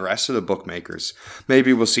the rest of the bookmakers.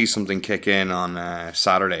 Maybe we'll see something kick in on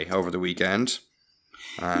Saturday over the weekend.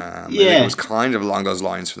 I think it was kind of along those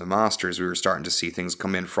lines for the Masters. We were starting to see things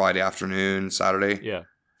come in Friday afternoon, Saturday. Yeah.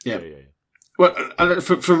 Well,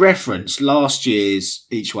 for reference, last year's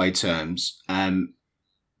each way terms,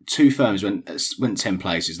 two firms went 10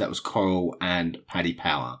 places. That was Coral and Paddy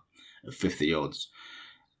Power at 50 odds.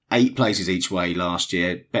 8 places each way last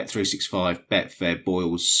year. Bet365, Betfair,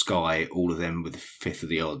 Boyles, Sky, all of them with a fifth of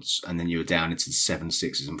the odds. And then you were down into the 7s,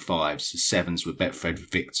 6s and 5s. The 7s were Betfred,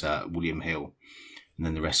 Victor, William Hill. And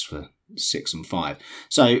then the rest were 6 and 5.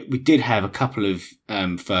 So we did have a couple of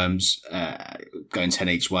firms going 10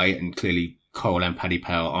 each way, and clearly Coral and Paddy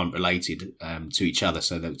Power aren't related to each other,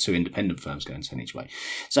 so there were 2 independent firms going 10 each way.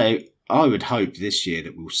 So I would hope this year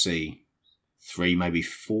that we'll see 3, maybe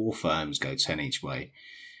 4 firms go 10 each way,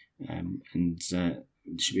 and there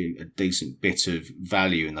should be a decent bit of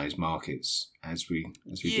value in those markets as we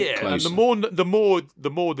get closer. And the more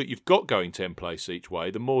that you've got going 10 places each way,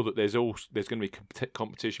 the more that there's going to be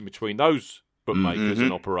competition between those bookmakers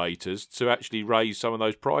and operators to actually raise some of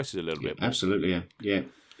those prices a little bit more. Absolutely, yeah.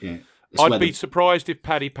 I'd be surprised if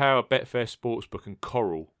Paddy Power, Betfair Sportsbook and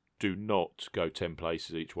Coral do not go 10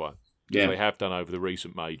 places each way. Yeah. They have done over the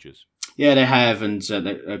recent majors. Yeah, they have, and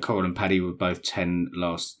Coral and Paddy were both 10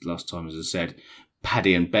 last time, as I said.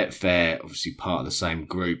 Paddy and Betfair, obviously part of the same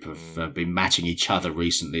group, have been matching each other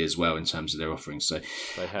recently as well in terms of their offerings. So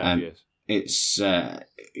they have, yes. It's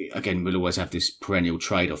again, we'll always have this perennial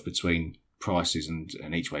trade-off between prices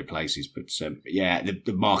and each way places, but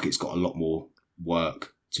the market's got a lot more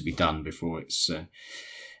work to be done before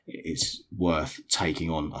it's worth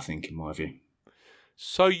taking on, I think, in my view.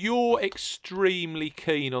 So you're extremely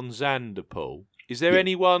keen on Xander, Paul. Is there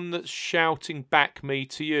anyone that's shouting back me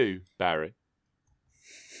to you, Barry?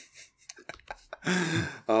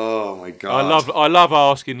 Oh my god! I love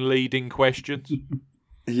asking leading questions.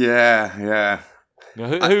 Yeah. Now,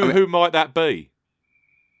 who might that be?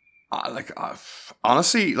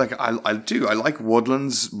 Honestly, I do. I like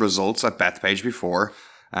Woodland's results at Bethpage before.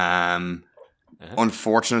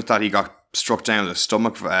 Unfortunate that he got struck down with a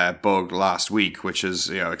stomach bug last week, which is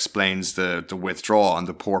explains the withdrawal and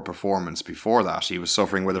the poor performance before that. He was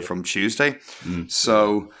suffering with it from Tuesday,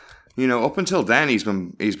 so. Up until then, he's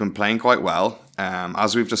been playing quite well.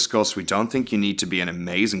 As we've discussed, we don't think you need to be an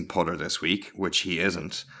amazing putter this week, which he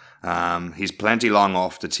isn't. He's plenty long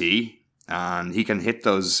off the tee, and he can hit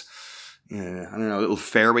those, little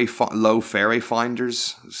low fairway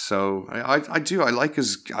finders. So I do. I like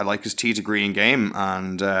his tee to green game,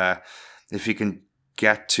 and if he can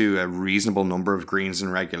get to a reasonable number of greens in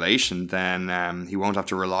regulation, then he won't have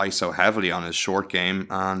to rely so heavily on his short game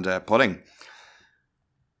and putting.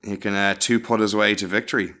 He can two-putt his way to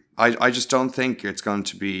victory. I just don't think it's going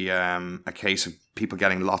to be a case of people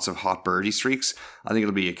getting lots of hot birdie streaks. I think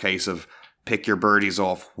it'll be a case of pick your birdies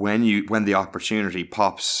off when the opportunity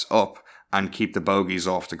pops up and keep the bogeys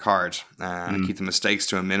off the card and keep the mistakes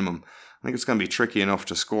to a minimum. I think it's going to be tricky enough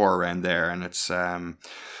to score around there, and it's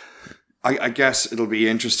I guess it'll be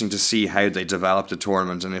interesting to see how they develop the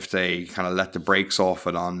tournament and if they kind of let the brakes off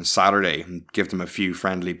it on Saturday and give them a few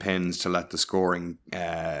friendly pins to let the scoring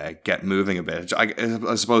get moving a bit.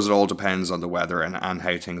 I suppose it all depends on the weather and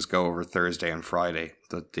how things go over Thursday and Friday.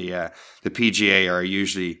 That the PGA are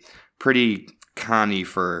usually pretty canny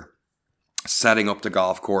for setting up the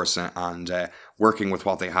golf course and working with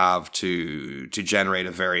what they have to generate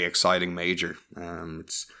a very exciting major.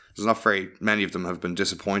 There's not very many of them have been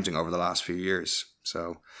disappointing over the last few years.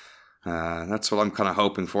 So that's what I'm kind of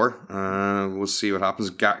hoping for. We'll see what happens.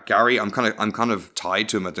 Gary, I'm kind of tied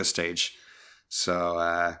to him at this stage. So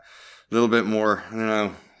a little bit more, I don't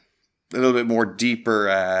know, a little bit more deeper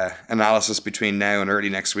analysis between now and early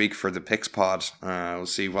next week for the picks pod. We'll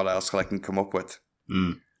see what else I can come up with.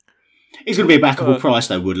 He's going to be a backable price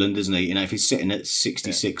though, Woodland, isn't he? You know, if he's sitting at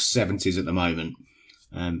 66, 70s at the moment.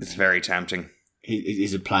 It's very tempting.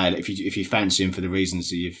 He's a player that if you fancy him for the reasons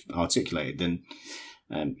that you've articulated, then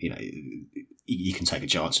you know you can take a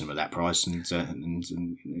chance on him at that price and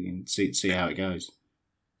see how it goes.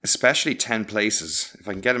 Especially 10 places. If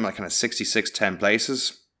I can get him like kind of 66, 10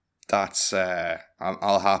 places, that's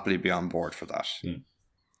I'll happily be on board for that. Yeah.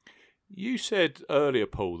 You said earlier,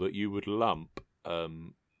 Paul, that you would lump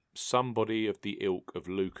somebody of the ilk of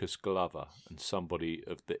Lucas Glover and somebody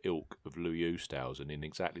of the ilk of Louis Oosthuizen in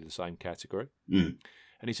exactly the same category. And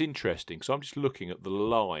it's interesting, so I'm just looking at the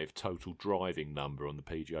live total driving number on the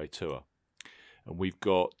PGA Tour. And we've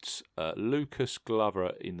got Lucas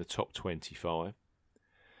Glover in the top 25.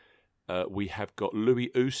 We have got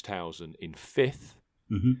Louis Oosthuizen in 5th.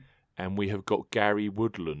 And we have got Gary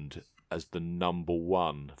Woodland as the number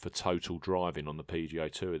 1 for total driving on the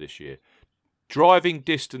PGA Tour this year. Driving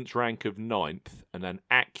distance rank of 9th and an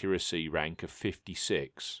accuracy rank of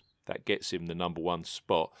 56. That gets him the number 1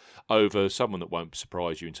 spot over someone that won't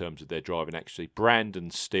surprise you in terms of their driving accuracy. Brandon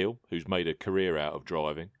Steele, who's made a career out of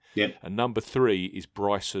driving. Yep. And number 3 is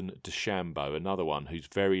Bryson DeChambeau, another one who's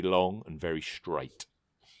very long and very straight.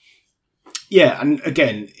 Yeah, and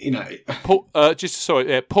again, you know...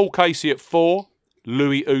 Paul Casey at 4,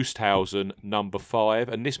 Louis Oosthuizen number 5,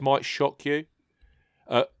 and this might shock you.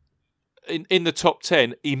 In the top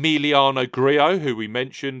 10, Emiliano Grillo, who we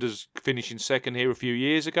mentioned as finishing second here a few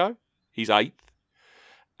years ago. He's 8th.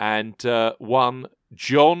 And 1,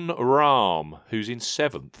 Jon Rahm, who's in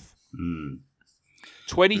 7th.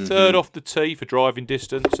 23rd off the tee for driving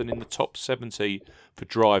distance and in the top 70 for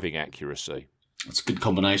driving accuracy. That's a good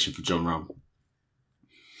combination for Jon Rahm.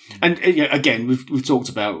 And again, we've talked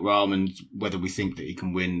about Rahm and whether we think that he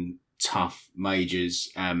can win tough majors.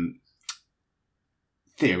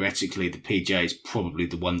 Theoretically, the PGA is probably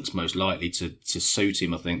the one that's most likely to suit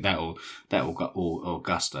him. I think that or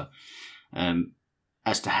Augusta.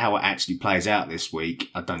 As to how it actually plays out this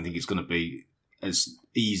week, I don't think it's going to be as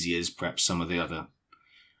easy as perhaps some of the other,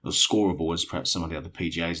 or scoreable as perhaps some of the other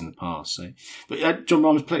PGAs in the past. So, but Jon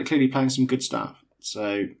Rahm's clearly playing some good stuff.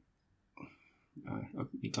 So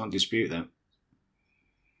you can't dispute that.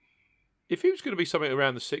 If he was going to be something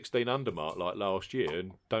around the 16 under mark like last year,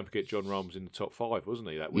 and don't forget Jon Rahm was in the top 5, wasn't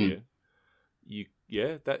he, that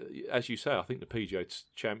year? That, as you say, I think the PGA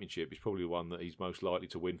Championship is probably the one that he's most likely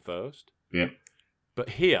to win first. Yeah.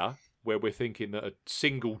 But here, where we're thinking that a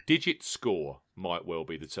single-digit score might well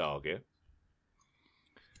be the target,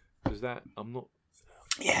 because that I'm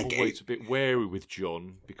always a bit wary with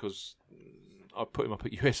John because I put him up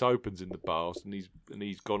at US Opens in the past, and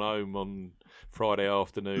he's gone home on Friday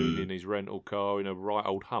afternoon in his rental car in a right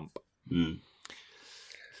old hump.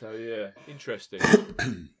 So yeah, interesting.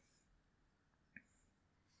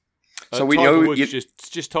 So we Tiger know Woods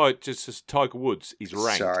just as Tiger Woods is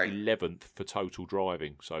ranked 11th for total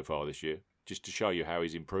driving so far this year. Just to show you how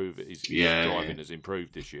he's improved. His driving has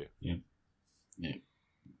improved this year. Yeah.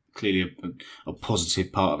 Clearly a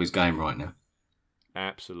positive part of his game right now.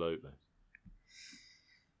 Absolutely.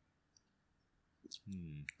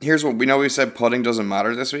 Here's what we know. We said putting doesn't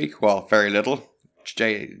matter this week. Well, very little.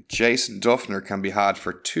 Jason Duffner can be had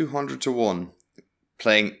for 200 to 1,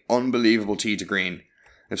 playing unbelievable tee to green.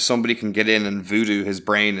 If somebody can get in and voodoo his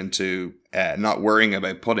brain into not worrying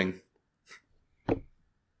about putting.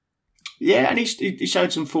 Yeah, and he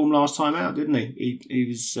showed some form last time out, didn't he? He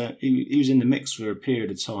was in the mix for a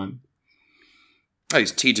period of time. Oh,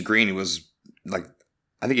 he's Tee to Green. He was like,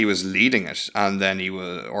 I think he was leading it, and then he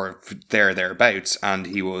was, or thereabouts, and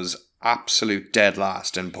he was absolute dead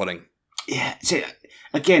last in putting. Yeah. So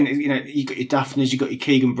again, you got your Duffners, you got your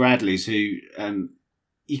Keegan Bradleys, who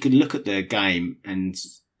you could look at their game and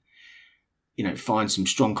find some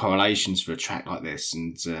strong correlations for a track like this,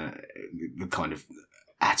 and the kind of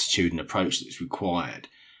attitude and approach that's required.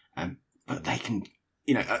 But they can,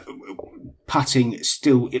 putting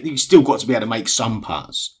you've still got to be able to make some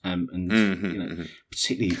putts.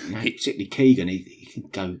 Particularly Keegan, he can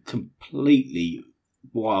go completely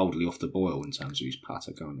wildly off the boil in terms of his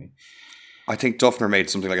putter, can't he? I think Duffner made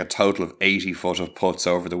something like a total of 80 foot of putts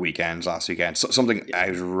over the weekend last weekend. So, something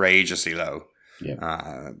outrageously low.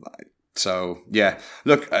 Yeah. So, yeah,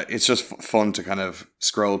 look, it's just fun to kind of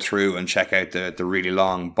scroll through and check out the really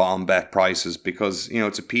long bomb bet prices because,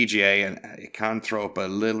 it's a PGA and it can throw up a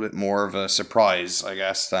little bit more of a surprise, I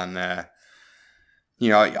guess, than,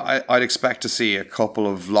 I'd expect to see a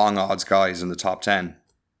couple of long odds guys in the top 10.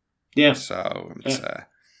 Yeah. So, it's,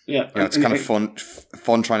 it's kind of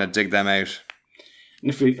fun trying to dig them out. And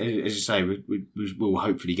if we, as you say, we will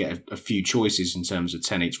hopefully get a few choices in terms of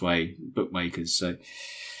 10 each way bookmakers. So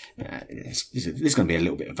there's going to be a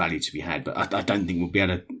little bit of value to be had, but I don't think we'll be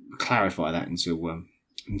able to clarify that until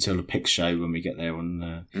the pick show when we get there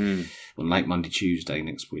on late Monday, Tuesday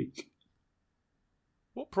next week.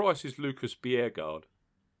 What price is Lucas Bjerregaard?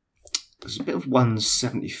 There's a bit of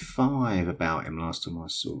 175 about him last time I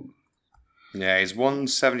saw. Yeah, he's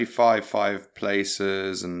 175 5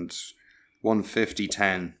 places and 150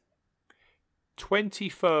 10.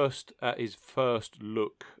 21st at his first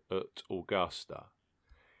look at Augusta.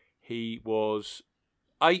 He was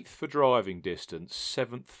 8th for driving distance,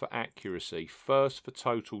 7th for accuracy, 1st for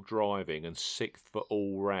total driving, and 6th for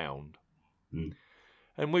all round.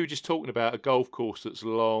 And we were just talking about a golf course that's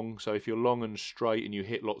long, so if you're long and straight and you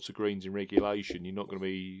hit lots of greens in regulation, you're not going to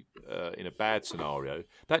be in a bad scenario.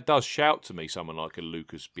 That does shout to me someone like a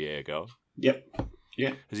Lucas Bjerregaard. Yep.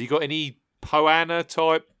 Yeah. Has he got any Poana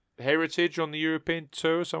type heritage on the European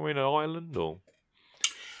Tour, somewhere in Ireland, or?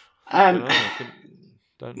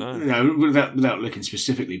 Don't know. No, without looking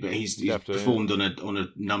specifically, but he's performed on a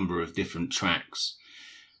number of different tracks,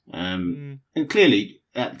 and clearly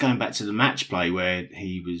going back to the match play where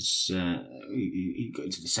he was, he got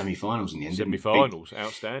into the semi-finals in the end. Semi-finals,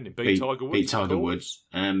 outstanding. Beat Tiger Woods.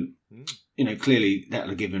 Clearly that'll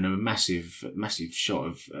have given him a massive shot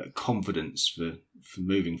of confidence for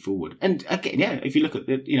moving forward. And again, if you look at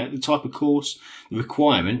the type of course, the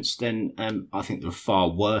requirements, then I think there are far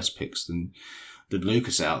worse picks than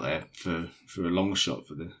Lucas out there for a long shot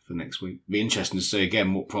for next week. Be interesting to see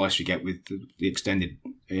again what price we get with the extended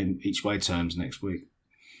each way terms next week,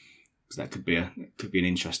 because that could be an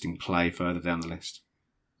interesting play further down the list.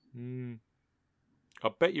 I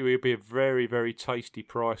bet you it'll be a very, very tasty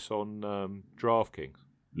price on DraftKings.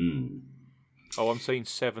 Oh, I'm seeing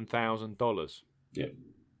 $7,000. Yeah,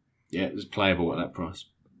 it was playable at that price.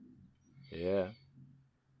 Yeah,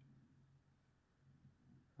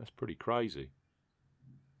 that's pretty crazy.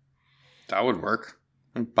 That would work.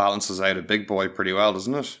 It balances out a big boy pretty well,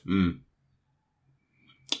 doesn't it?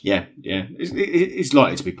 Yeah. It's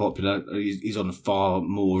likely to be popular. He's on far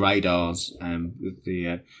more radars with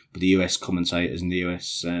the US commentators and the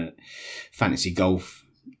US fantasy golf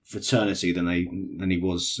fraternity than he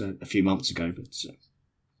was a few months ago. But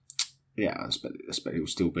I expect it will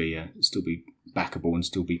still be backable and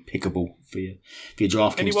still be pickable for your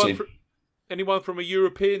DraftKings team. Anyone from a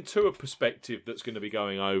European Tour perspective that's going to be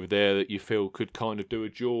going over there that you feel could kind of do a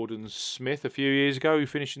Jordan Smith a few years ago, who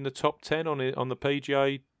finished in the top 10 on the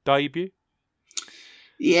PGA debut?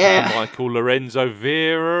 Yeah. Michael Lorenzo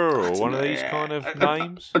Vera or one of these kind of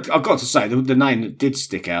names? I've got to say, the name that did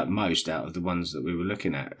stick out most out of the ones that we were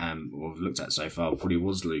looking at, or looked at so far, probably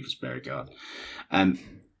was Lucas Bjerregaard.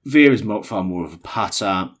 Vera's far more of a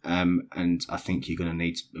putter, and I think you're going to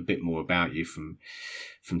need a bit more about you from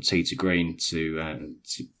tee to green to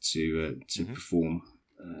perform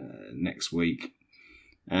next week.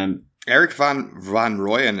 Eric Van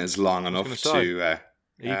Rooyen is long enough to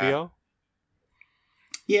EVR.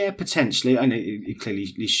 Yeah, potentially. I know he clearly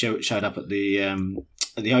showed up at the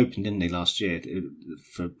Open, didn't he, last year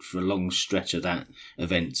for a long stretch of that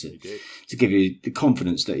event to give you the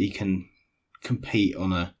confidence that he can compete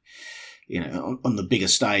on on the bigger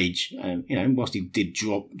stage. Whilst he did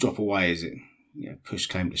drop away as it push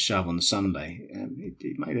came to shove on the Sunday,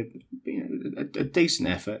 he made a decent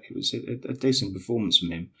effort. It was a decent performance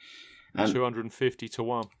from him. 250 to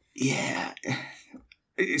 1. Yeah.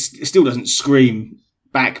 it still doesn't scream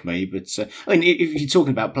back me. But I mean, if you're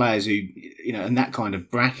talking about players who, in that kind of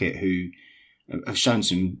bracket who have shown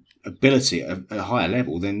some ability at a higher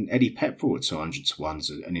level, then Eddie Pepperell at 200 to 1 is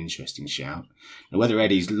an interesting shout. Now, whether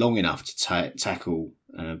Eddie's long enough to tackle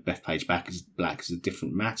Bethpage Black is a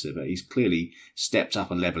different matter, but he's clearly stepped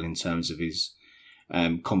up a level in terms of his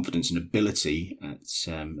confidence and ability at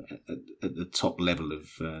the top level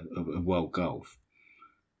of world golf.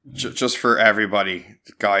 Just for everybody,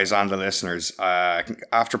 guys and the listeners,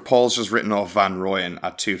 after Paul's just written off Van Rooyen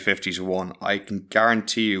at 250 to 1, I can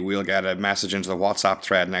guarantee you we'll get a message into the WhatsApp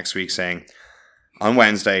thread next week saying, on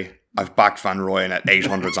Wednesday, I've backed Van Rooyen at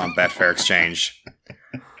 800s on Betfair Exchange.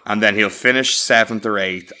 And then he'll finish 7th or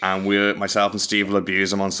 8th, and myself and Steve will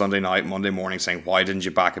abuse him on Sunday night, Monday morning, saying, why didn't you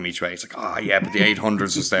back him each way? It's like, yeah, but the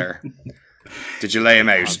 800s was there. Did you lay him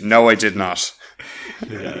out? No, I did not.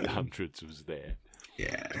 The 800s was there.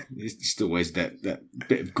 Yeah, it's still always that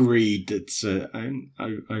bit of greed that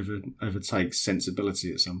overtakes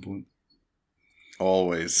sensibility at some point.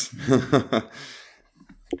 Always.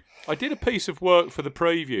 I did a piece of work for the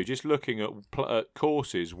preview, just looking at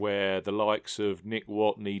courses where the likes of Nick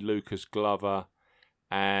Watney, Lucas Glover,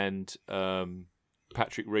 and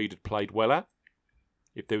Patrick Reed had played well at.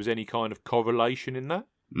 If there was any kind of correlation in that.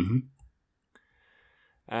 Mm-hmm.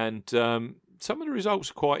 And some of the results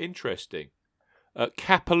are quite interesting. At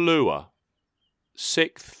Kapalua,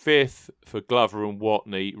 6th, 5th for Glover and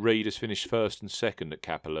Watney. Reed has finished 1st and 2nd at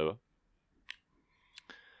Kapalua.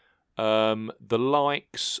 The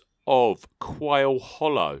likes of Quail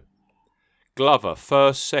Hollow. Glover,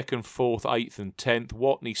 1st, 2nd, 4th, 8th and 10th.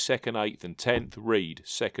 Watney, 2nd, 8th and 10th. Reed,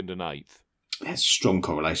 2nd and 8th. That's a strong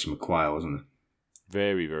correlation with Quail, isn't it?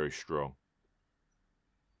 Very, very strong.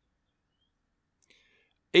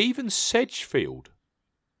 Even Sedgefield,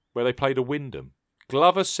 where they played a Wyndham.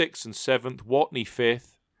 Glover 6th and 7th, Watney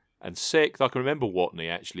 5th and 6th. I can remember Watney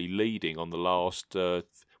actually leading on the last,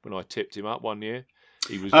 when I tipped him up one year.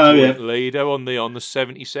 He was the joint leader on the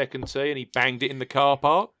 72nd tee and he banged it in the car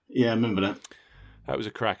park. Yeah, I remember that. That was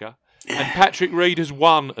a cracker. And Patrick Reed has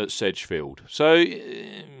won at Sedgefield. So,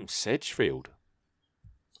 Sedgefield.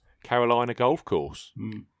 Carolina Golf Course.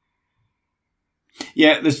 Mm.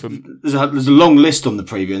 Yeah, there's a long list on the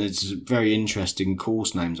preview, and there's very interesting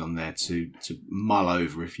course names on there to mull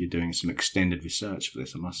over if you're doing some extended research for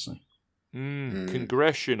this, I must say.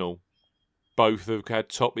 Congressional. Both have had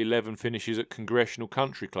top 11 finishes at Congressional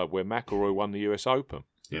Country Club, where McIlroy won the US Open.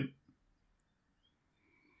 Yep.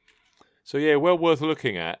 So, yeah, well worth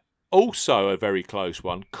looking at. Also a very close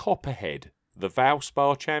one, Copperhead, the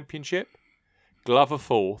Valspar Championship. Glover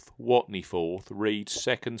 4th, Watney 4th, Reed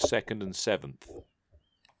 2nd, 2nd and 7th.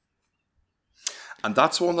 And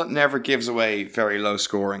that's one that never gives away very low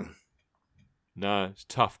scoring. No, it's a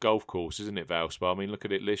tough golf course, isn't it, Valspar? I mean, look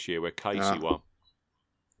at it this year where Casey won.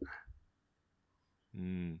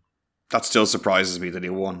 That still surprises me that he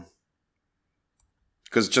won.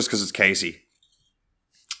 Because it's Casey.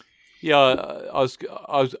 Yeah,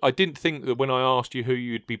 I didn't think that when I asked you who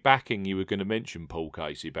you'd be backing, you were going to mention Paul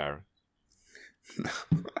Casey, Barron.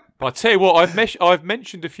 But I tell you what, I've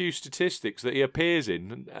mentioned a few statistics that he appears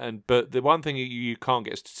in, but the one thing you can't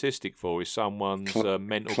get a statistic for is someone's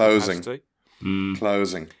mental capacity.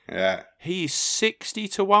 Closing, yeah. He is 60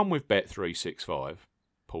 to 1 with Bet365,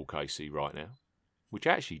 Paul Casey, right now, which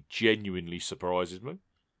actually genuinely surprises me.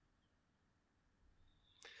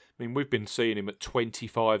 I mean, we've been seeing him at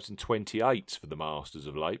 25s and 28s for the Masters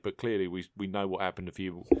of late, but clearly we know what happened a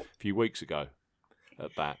few weeks ago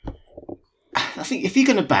at that. I think if you're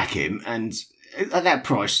going to back him, and at that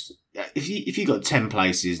price, if you got 10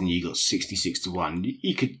 places and you got 66 to 1,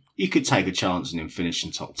 you could take a chance on him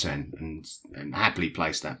finishing top 10 and happily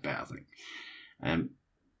place that bet, I think.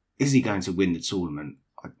 Is he going to win the tournament?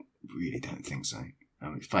 I really don't think so. I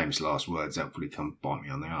mean, famous last words, that'll probably come bite me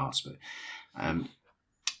on the arse,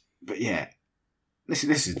 but yeah, this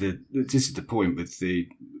is the point with the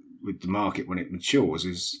market when it matures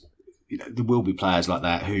is, there will be players like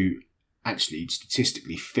that who actually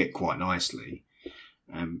statistically fit quite nicely,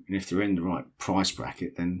 and if they're in the right price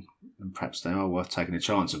bracket, then perhaps they are worth taking a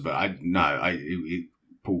chance of. But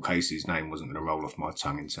Paul Casey's name wasn't going to roll off my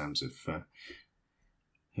tongue in terms of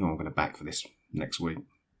who I'm going to back for this next week.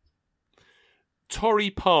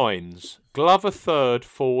 Torrey Pines, Glover 3rd,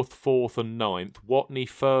 4th and 9th, Watney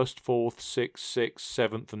 1st, 4th, 6th, 6th,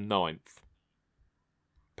 7th and 9th.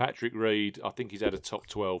 Patrick Reed, I think he's had a top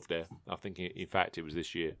 12 there. I think, in fact, it was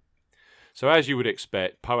this year. So as you would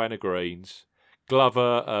expect, Poa annua Greens,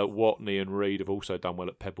 Glover, Watney and Reed have also done well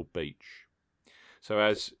at Pebble Beach. So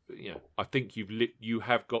as you know, I think you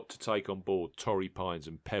have got to take on board Torrey Pines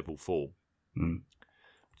and Pebble form.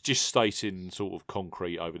 just stating sort of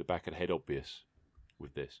concrete over the back of the head obvious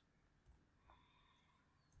with this.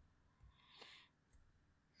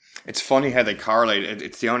 It's funny how they correlate.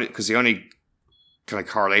 It's the only kind of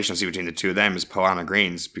correlation I see between the two of them is Poana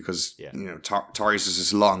Greens, because Torres is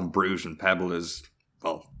this long brute and Pebble is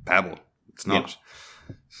Pebble. It's not.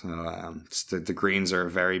 Yeah. So the greens are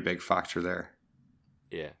a very big factor there.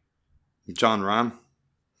 Yeah. John Ram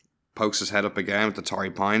pokes his head up again with the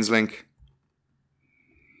Torrey Pines link.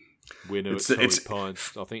 Winner at Torrey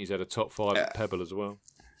Pines. I think he's had a top 5 at Pebble as well.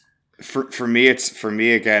 For me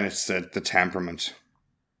again, it's the temperament.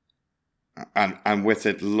 And with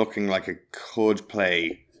it looking like it could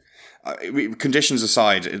play, conditions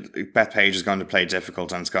aside, Bethpage is going to play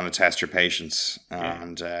difficult and it's going to test your patience. Yeah.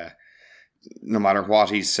 And no matter what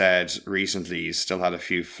he's said recently, he's still had a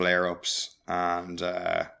few flare-ups. And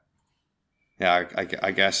I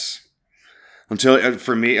guess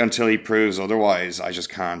until he proves otherwise, I just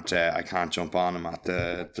can't. I can't jump on him at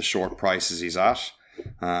the short prices he's at,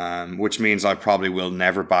 which means I probably will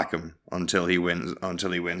never back him until he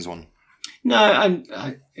wins one. No, I'm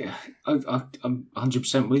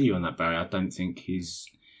 100% with you on that, Barry. I don't think he's...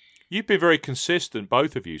 You've been very consistent,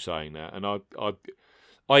 both of you, saying that, and I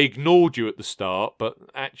ignored you at the start, but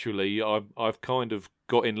actually I've kind of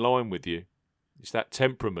got in line with you. It's that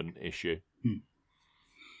temperament issue.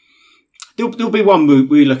 There'll be one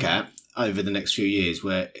we look at over the next few years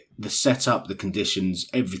where the setup, the conditions,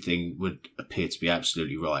 everything would appear to be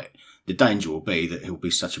absolutely right. The danger will be that he'll be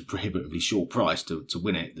such a prohibitively short price to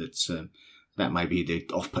win it that may be the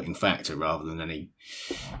off-putting factor rather than any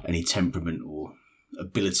temperament or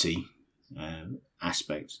ability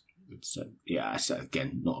aspect. It's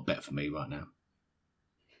again not a bet for me right now.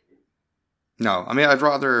 No, I mean I'd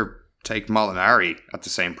rather take Molinari at the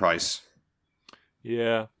same price.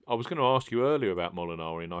 Yeah, I was going to ask you earlier about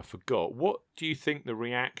Molinari and I forgot. What do you think the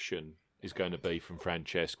reaction is going to be from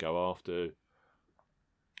Francesco after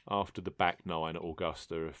the back 9 at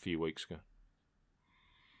Augusta a few weeks ago?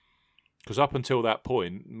 Because up until that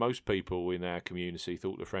point, most people in our community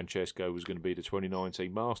thought that Francesco was going to be the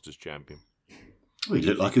 2019 Masters champion. Well, he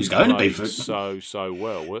looked like he was going to be for so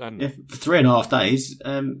well. And for 3.5 days.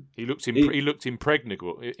 He looked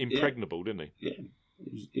impregnable, didn't he? Yeah,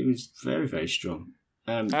 it was very, very strong.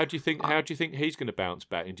 How do you think he's going to bounce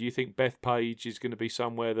back? And do you think Bethpage is going to be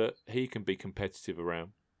somewhere that he can be competitive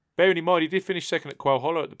around? Bearing in mind, he did finish second at Quail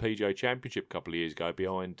Hollow at the PGA Championship a couple of years ago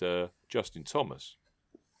behind Justin Thomas.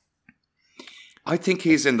 I think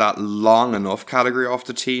he's in that long enough category off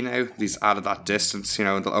the tee now. He's added that distance,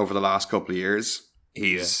 over the last couple of years.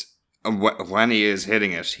 When he is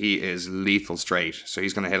hitting it, he is lethal straight. So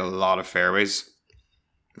he's going to hit a lot of fairways.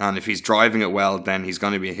 And if he's driving it well, then he's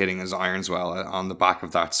going to be hitting his irons well on the back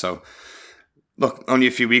of that. So, look, only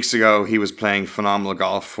a few weeks ago, he was playing phenomenal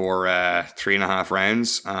golf for 3.5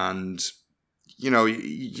 rounds. And,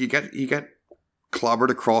 you get clobbered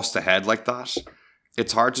across the head like that.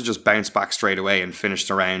 It's hard to just bounce back straight away and finish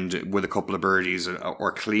the round with a couple of birdies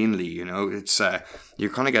or cleanly. It's you're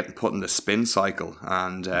kind of getting put in the spin cycle,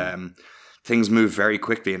 and things move very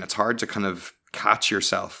quickly, and it's hard to kind of catch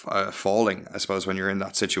yourself falling, I suppose, when you're in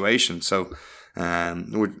that situation. So,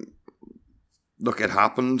 look, it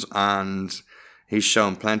happened, and he's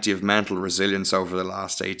shown plenty of mental resilience over the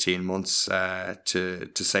last 18 months to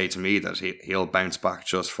say to me that he'll bounce back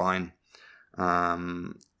just fine.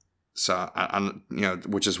 So,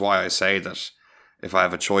 which is why I say that if I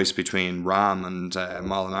have a choice between Ram and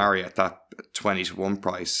Molinari at that 20-1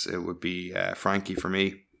 price, it would be Frankie for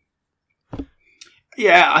me.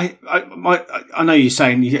 Yeah, I know you're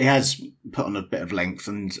saying he has put on a bit of length,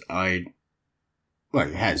 and he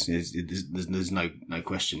has. There's no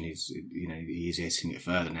question. He's hitting it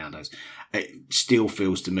further nowadays. It still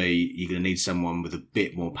feels to me you're going to need someone with a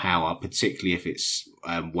bit more power, particularly if it's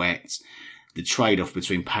wet. The trade-off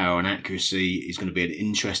between power and accuracy is going to be an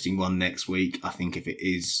interesting one next week. I think if it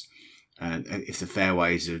is, if the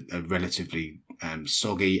fairways are relatively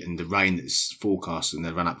soggy and the rain that's forecast and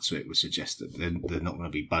the run up to it would suggest that they're not going to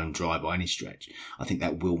be bone dry by any stretch, I think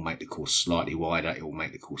that will make the course slightly wider. It will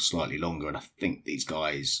make the course slightly longer. And I think these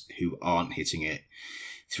guys who aren't hitting it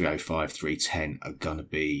 305, 310 are going to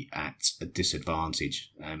be at a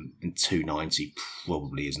disadvantage. And 290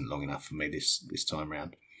 probably isn't long enough for me this time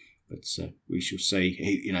round. But we shall see.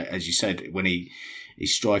 He, as you said, when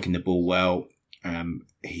he's striking the ball well,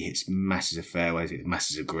 he hits masses of fairways,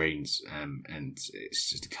 masses of greens, and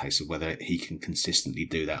it's just a case of whether he can consistently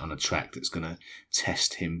do that on a track that's going to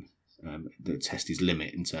test him, test his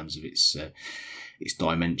limit in terms of its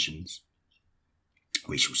dimensions.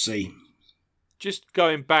 We shall see. Just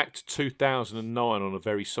going back to 2009 on a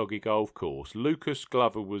very soggy golf course, Lucas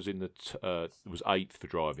Glover was was 8th for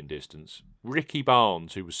driving distance. Ricky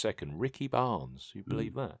Barnes, who was 2nd, Ricky Barnes, you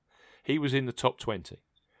believe that? He was in the top 20.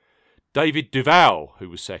 David Duval, who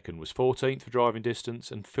was 2nd, was 14th for driving distance,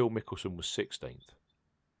 and Phil Mickelson was 16th.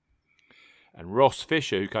 And Ross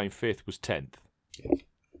Fisher, who came 5th, was 10th.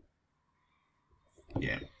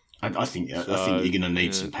 Yeah. I think you're going to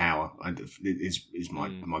need some power. Is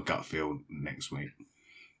my gut feel next week.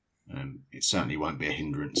 It certainly won't be a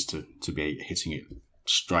hindrance to be hitting it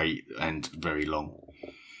straight and very long.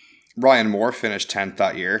 Ryan Moore finished 10th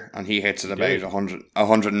that year, and he hits it about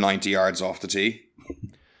 190 yards off the tee.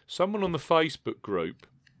 Someone on the Facebook group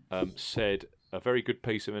said a very good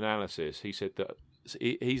piece of analysis. He said that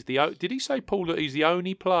he's the. Did he say, Paul, that he's the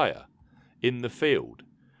only player in the field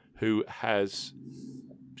who has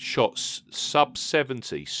shot sub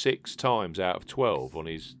 70 6 times out of 12 on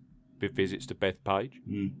his visits to Bethpage?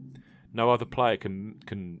 No other player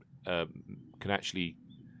can actually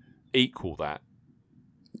equal that.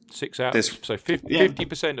 6 out. So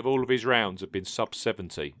 50% of all of his rounds have been sub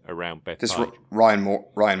 70 around Bethpage. This Ryan Moore.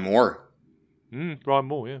 Ryan Moore,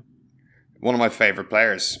 yeah, one of my favourite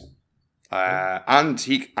players, and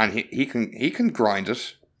he can grind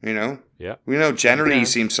it. You know, yeah. We know generally he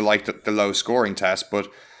seems to like the low scoring test, but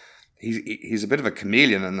he's a bit of a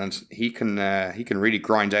chameleon, and then he can really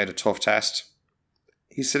grind out a tough test.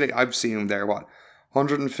 He's sitting. I've seen him there.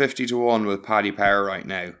 150 to 1 with Paddy Power right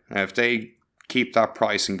now. Now, if they keep that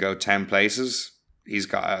price and go 10 places,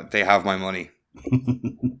 they have my money.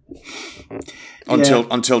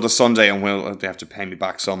 Until the Sunday, and they have to pay me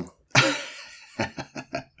back some.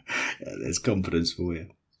 There's confidence for you.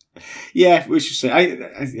 Yeah, we should say.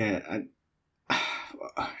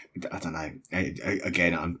 I don't know.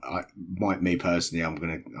 Again, me personally, I'm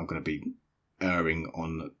gonna be erring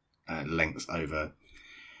on length over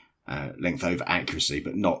accuracy,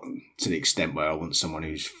 but not to the extent where I want someone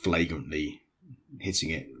who's flagrantly hitting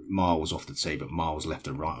it miles off the tee, but miles left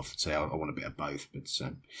and right off the tee. I want a bit of both. But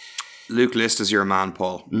Luke List is your man,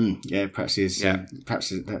 Paul. Perhaps he is. Perhaps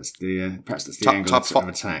that's the angle of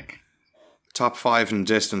attack. Top 5 in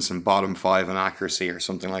distance and bottom 5 in accuracy, or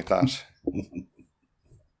something like that.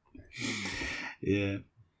 Yeah,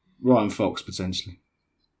 Ryan Fox potentially.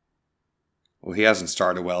 Well, he hasn't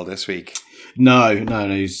started well this week. No. He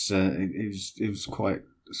was quite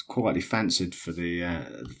quietly fancied for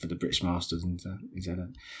the British Masters, and he's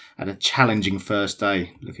had a challenging first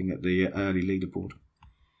day. Looking at the early leaderboard,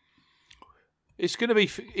 it's going to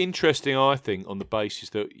be interesting, I think, on the basis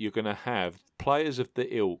that you're going to have players of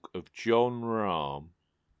the ilk of Jon Rahm,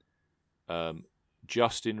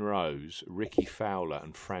 Justin Rose, Ricky Fowler,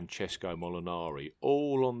 and Francesco Molinari,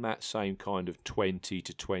 all on that same kind of 20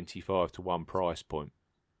 to 25 to 1 price point,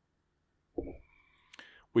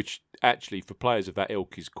 which actually for players of that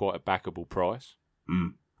ilk is quite a backable price.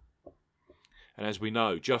 And as we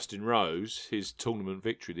know, Justin Rose, his tournament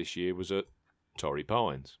victory this year was at Torrey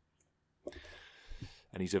Pines.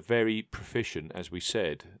 And he's a very proficient, as we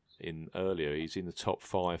said earlier, he's in the top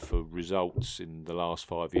 5 for results in the last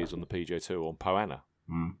 5 years on the PGA Tour on Poana.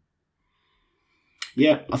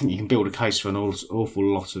 Yeah, I think you can build a case for an awful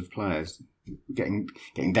lot of players. Getting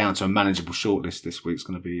down to a manageable shortlist this week's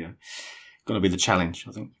going to be the challenge,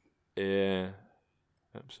 I think. Yeah,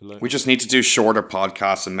 absolutely. We just need to do shorter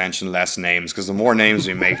podcasts and mention less names, because the more names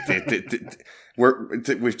we make,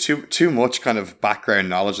 we've too much kind of background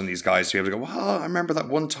knowledge on these guys to be able to go, well, I remember that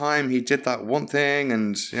one time he did that one thing,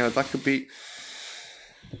 and that could be,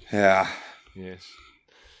 yeah. Yes.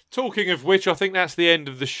 Talking of which, I think that's the end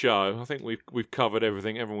of the show. I think we've covered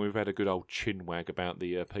everything. We've had a good old chinwag about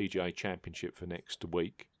the PGA Championship for next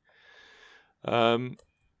week.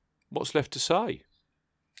 What's left to say?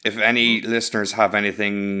 If any listeners have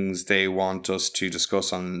anything they want us to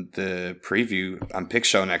discuss on the preview and pick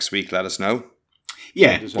show next week, let us know.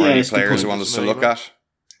 Yeah, or any players who want us to look at.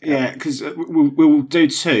 Yeah, because we'll do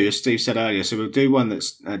 2, as Steve said earlier. So we'll do one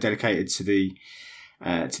that's dedicated to the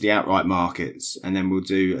outright markets, and then we'll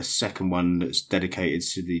do a second one that's dedicated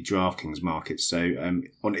to the DraftKings markets. So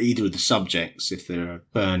on either of the subjects, if there are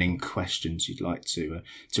burning questions you'd like to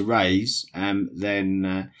raise,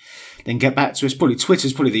 then get back to us. Probably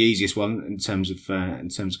Twitter's probably the easiest one in terms of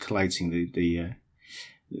collating the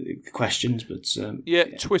questions. But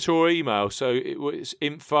Twitter or email. So it's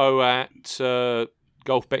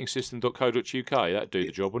info@golfbettingsystem.co.uk. That'd do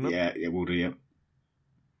the job, wouldn't it? Yeah, it will do. Yeah.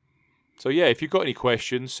 So yeah, if you've got any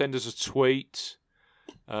questions, send us a tweet.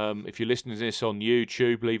 If you're listening to this on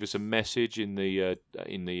YouTube, leave us a message in the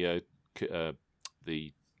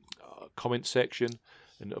comment section.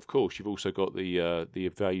 And of course, you've also got the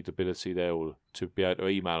availability there to be able to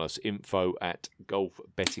email us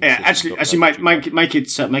info@golfbettingsystem.co.uk. Yeah, actually,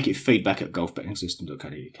 make it feedback at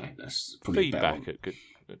golfbettingsystem.co.uk. That's probably feedback at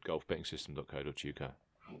golfbettingsystem.co.uk.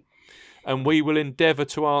 And we will endeavour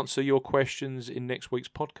to answer your questions in next week's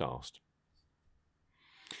podcast.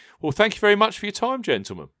 Well, thank you very much for your time,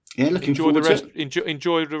 gentlemen. Yeah, looking forward to it.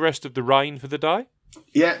 Enjoy the rest of the rain for the day.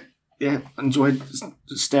 Yeah. Enjoyed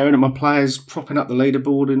staring at my players propping up the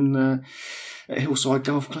leaderboard at Hillside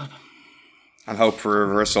Golf Club. And hope for a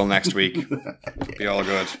reversal next week. Be all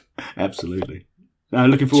good. Absolutely. No,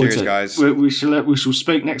 looking forward to it. Cheers, guys. We shall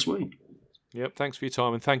speak next week. Yep. Thanks for your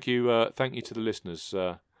time, and thank you to the listeners.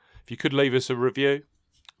 If you could leave us a review,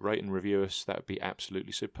 rate and review us, that would be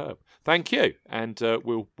absolutely superb. Thank you, and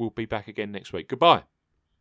we'll be back again next week. Goodbye.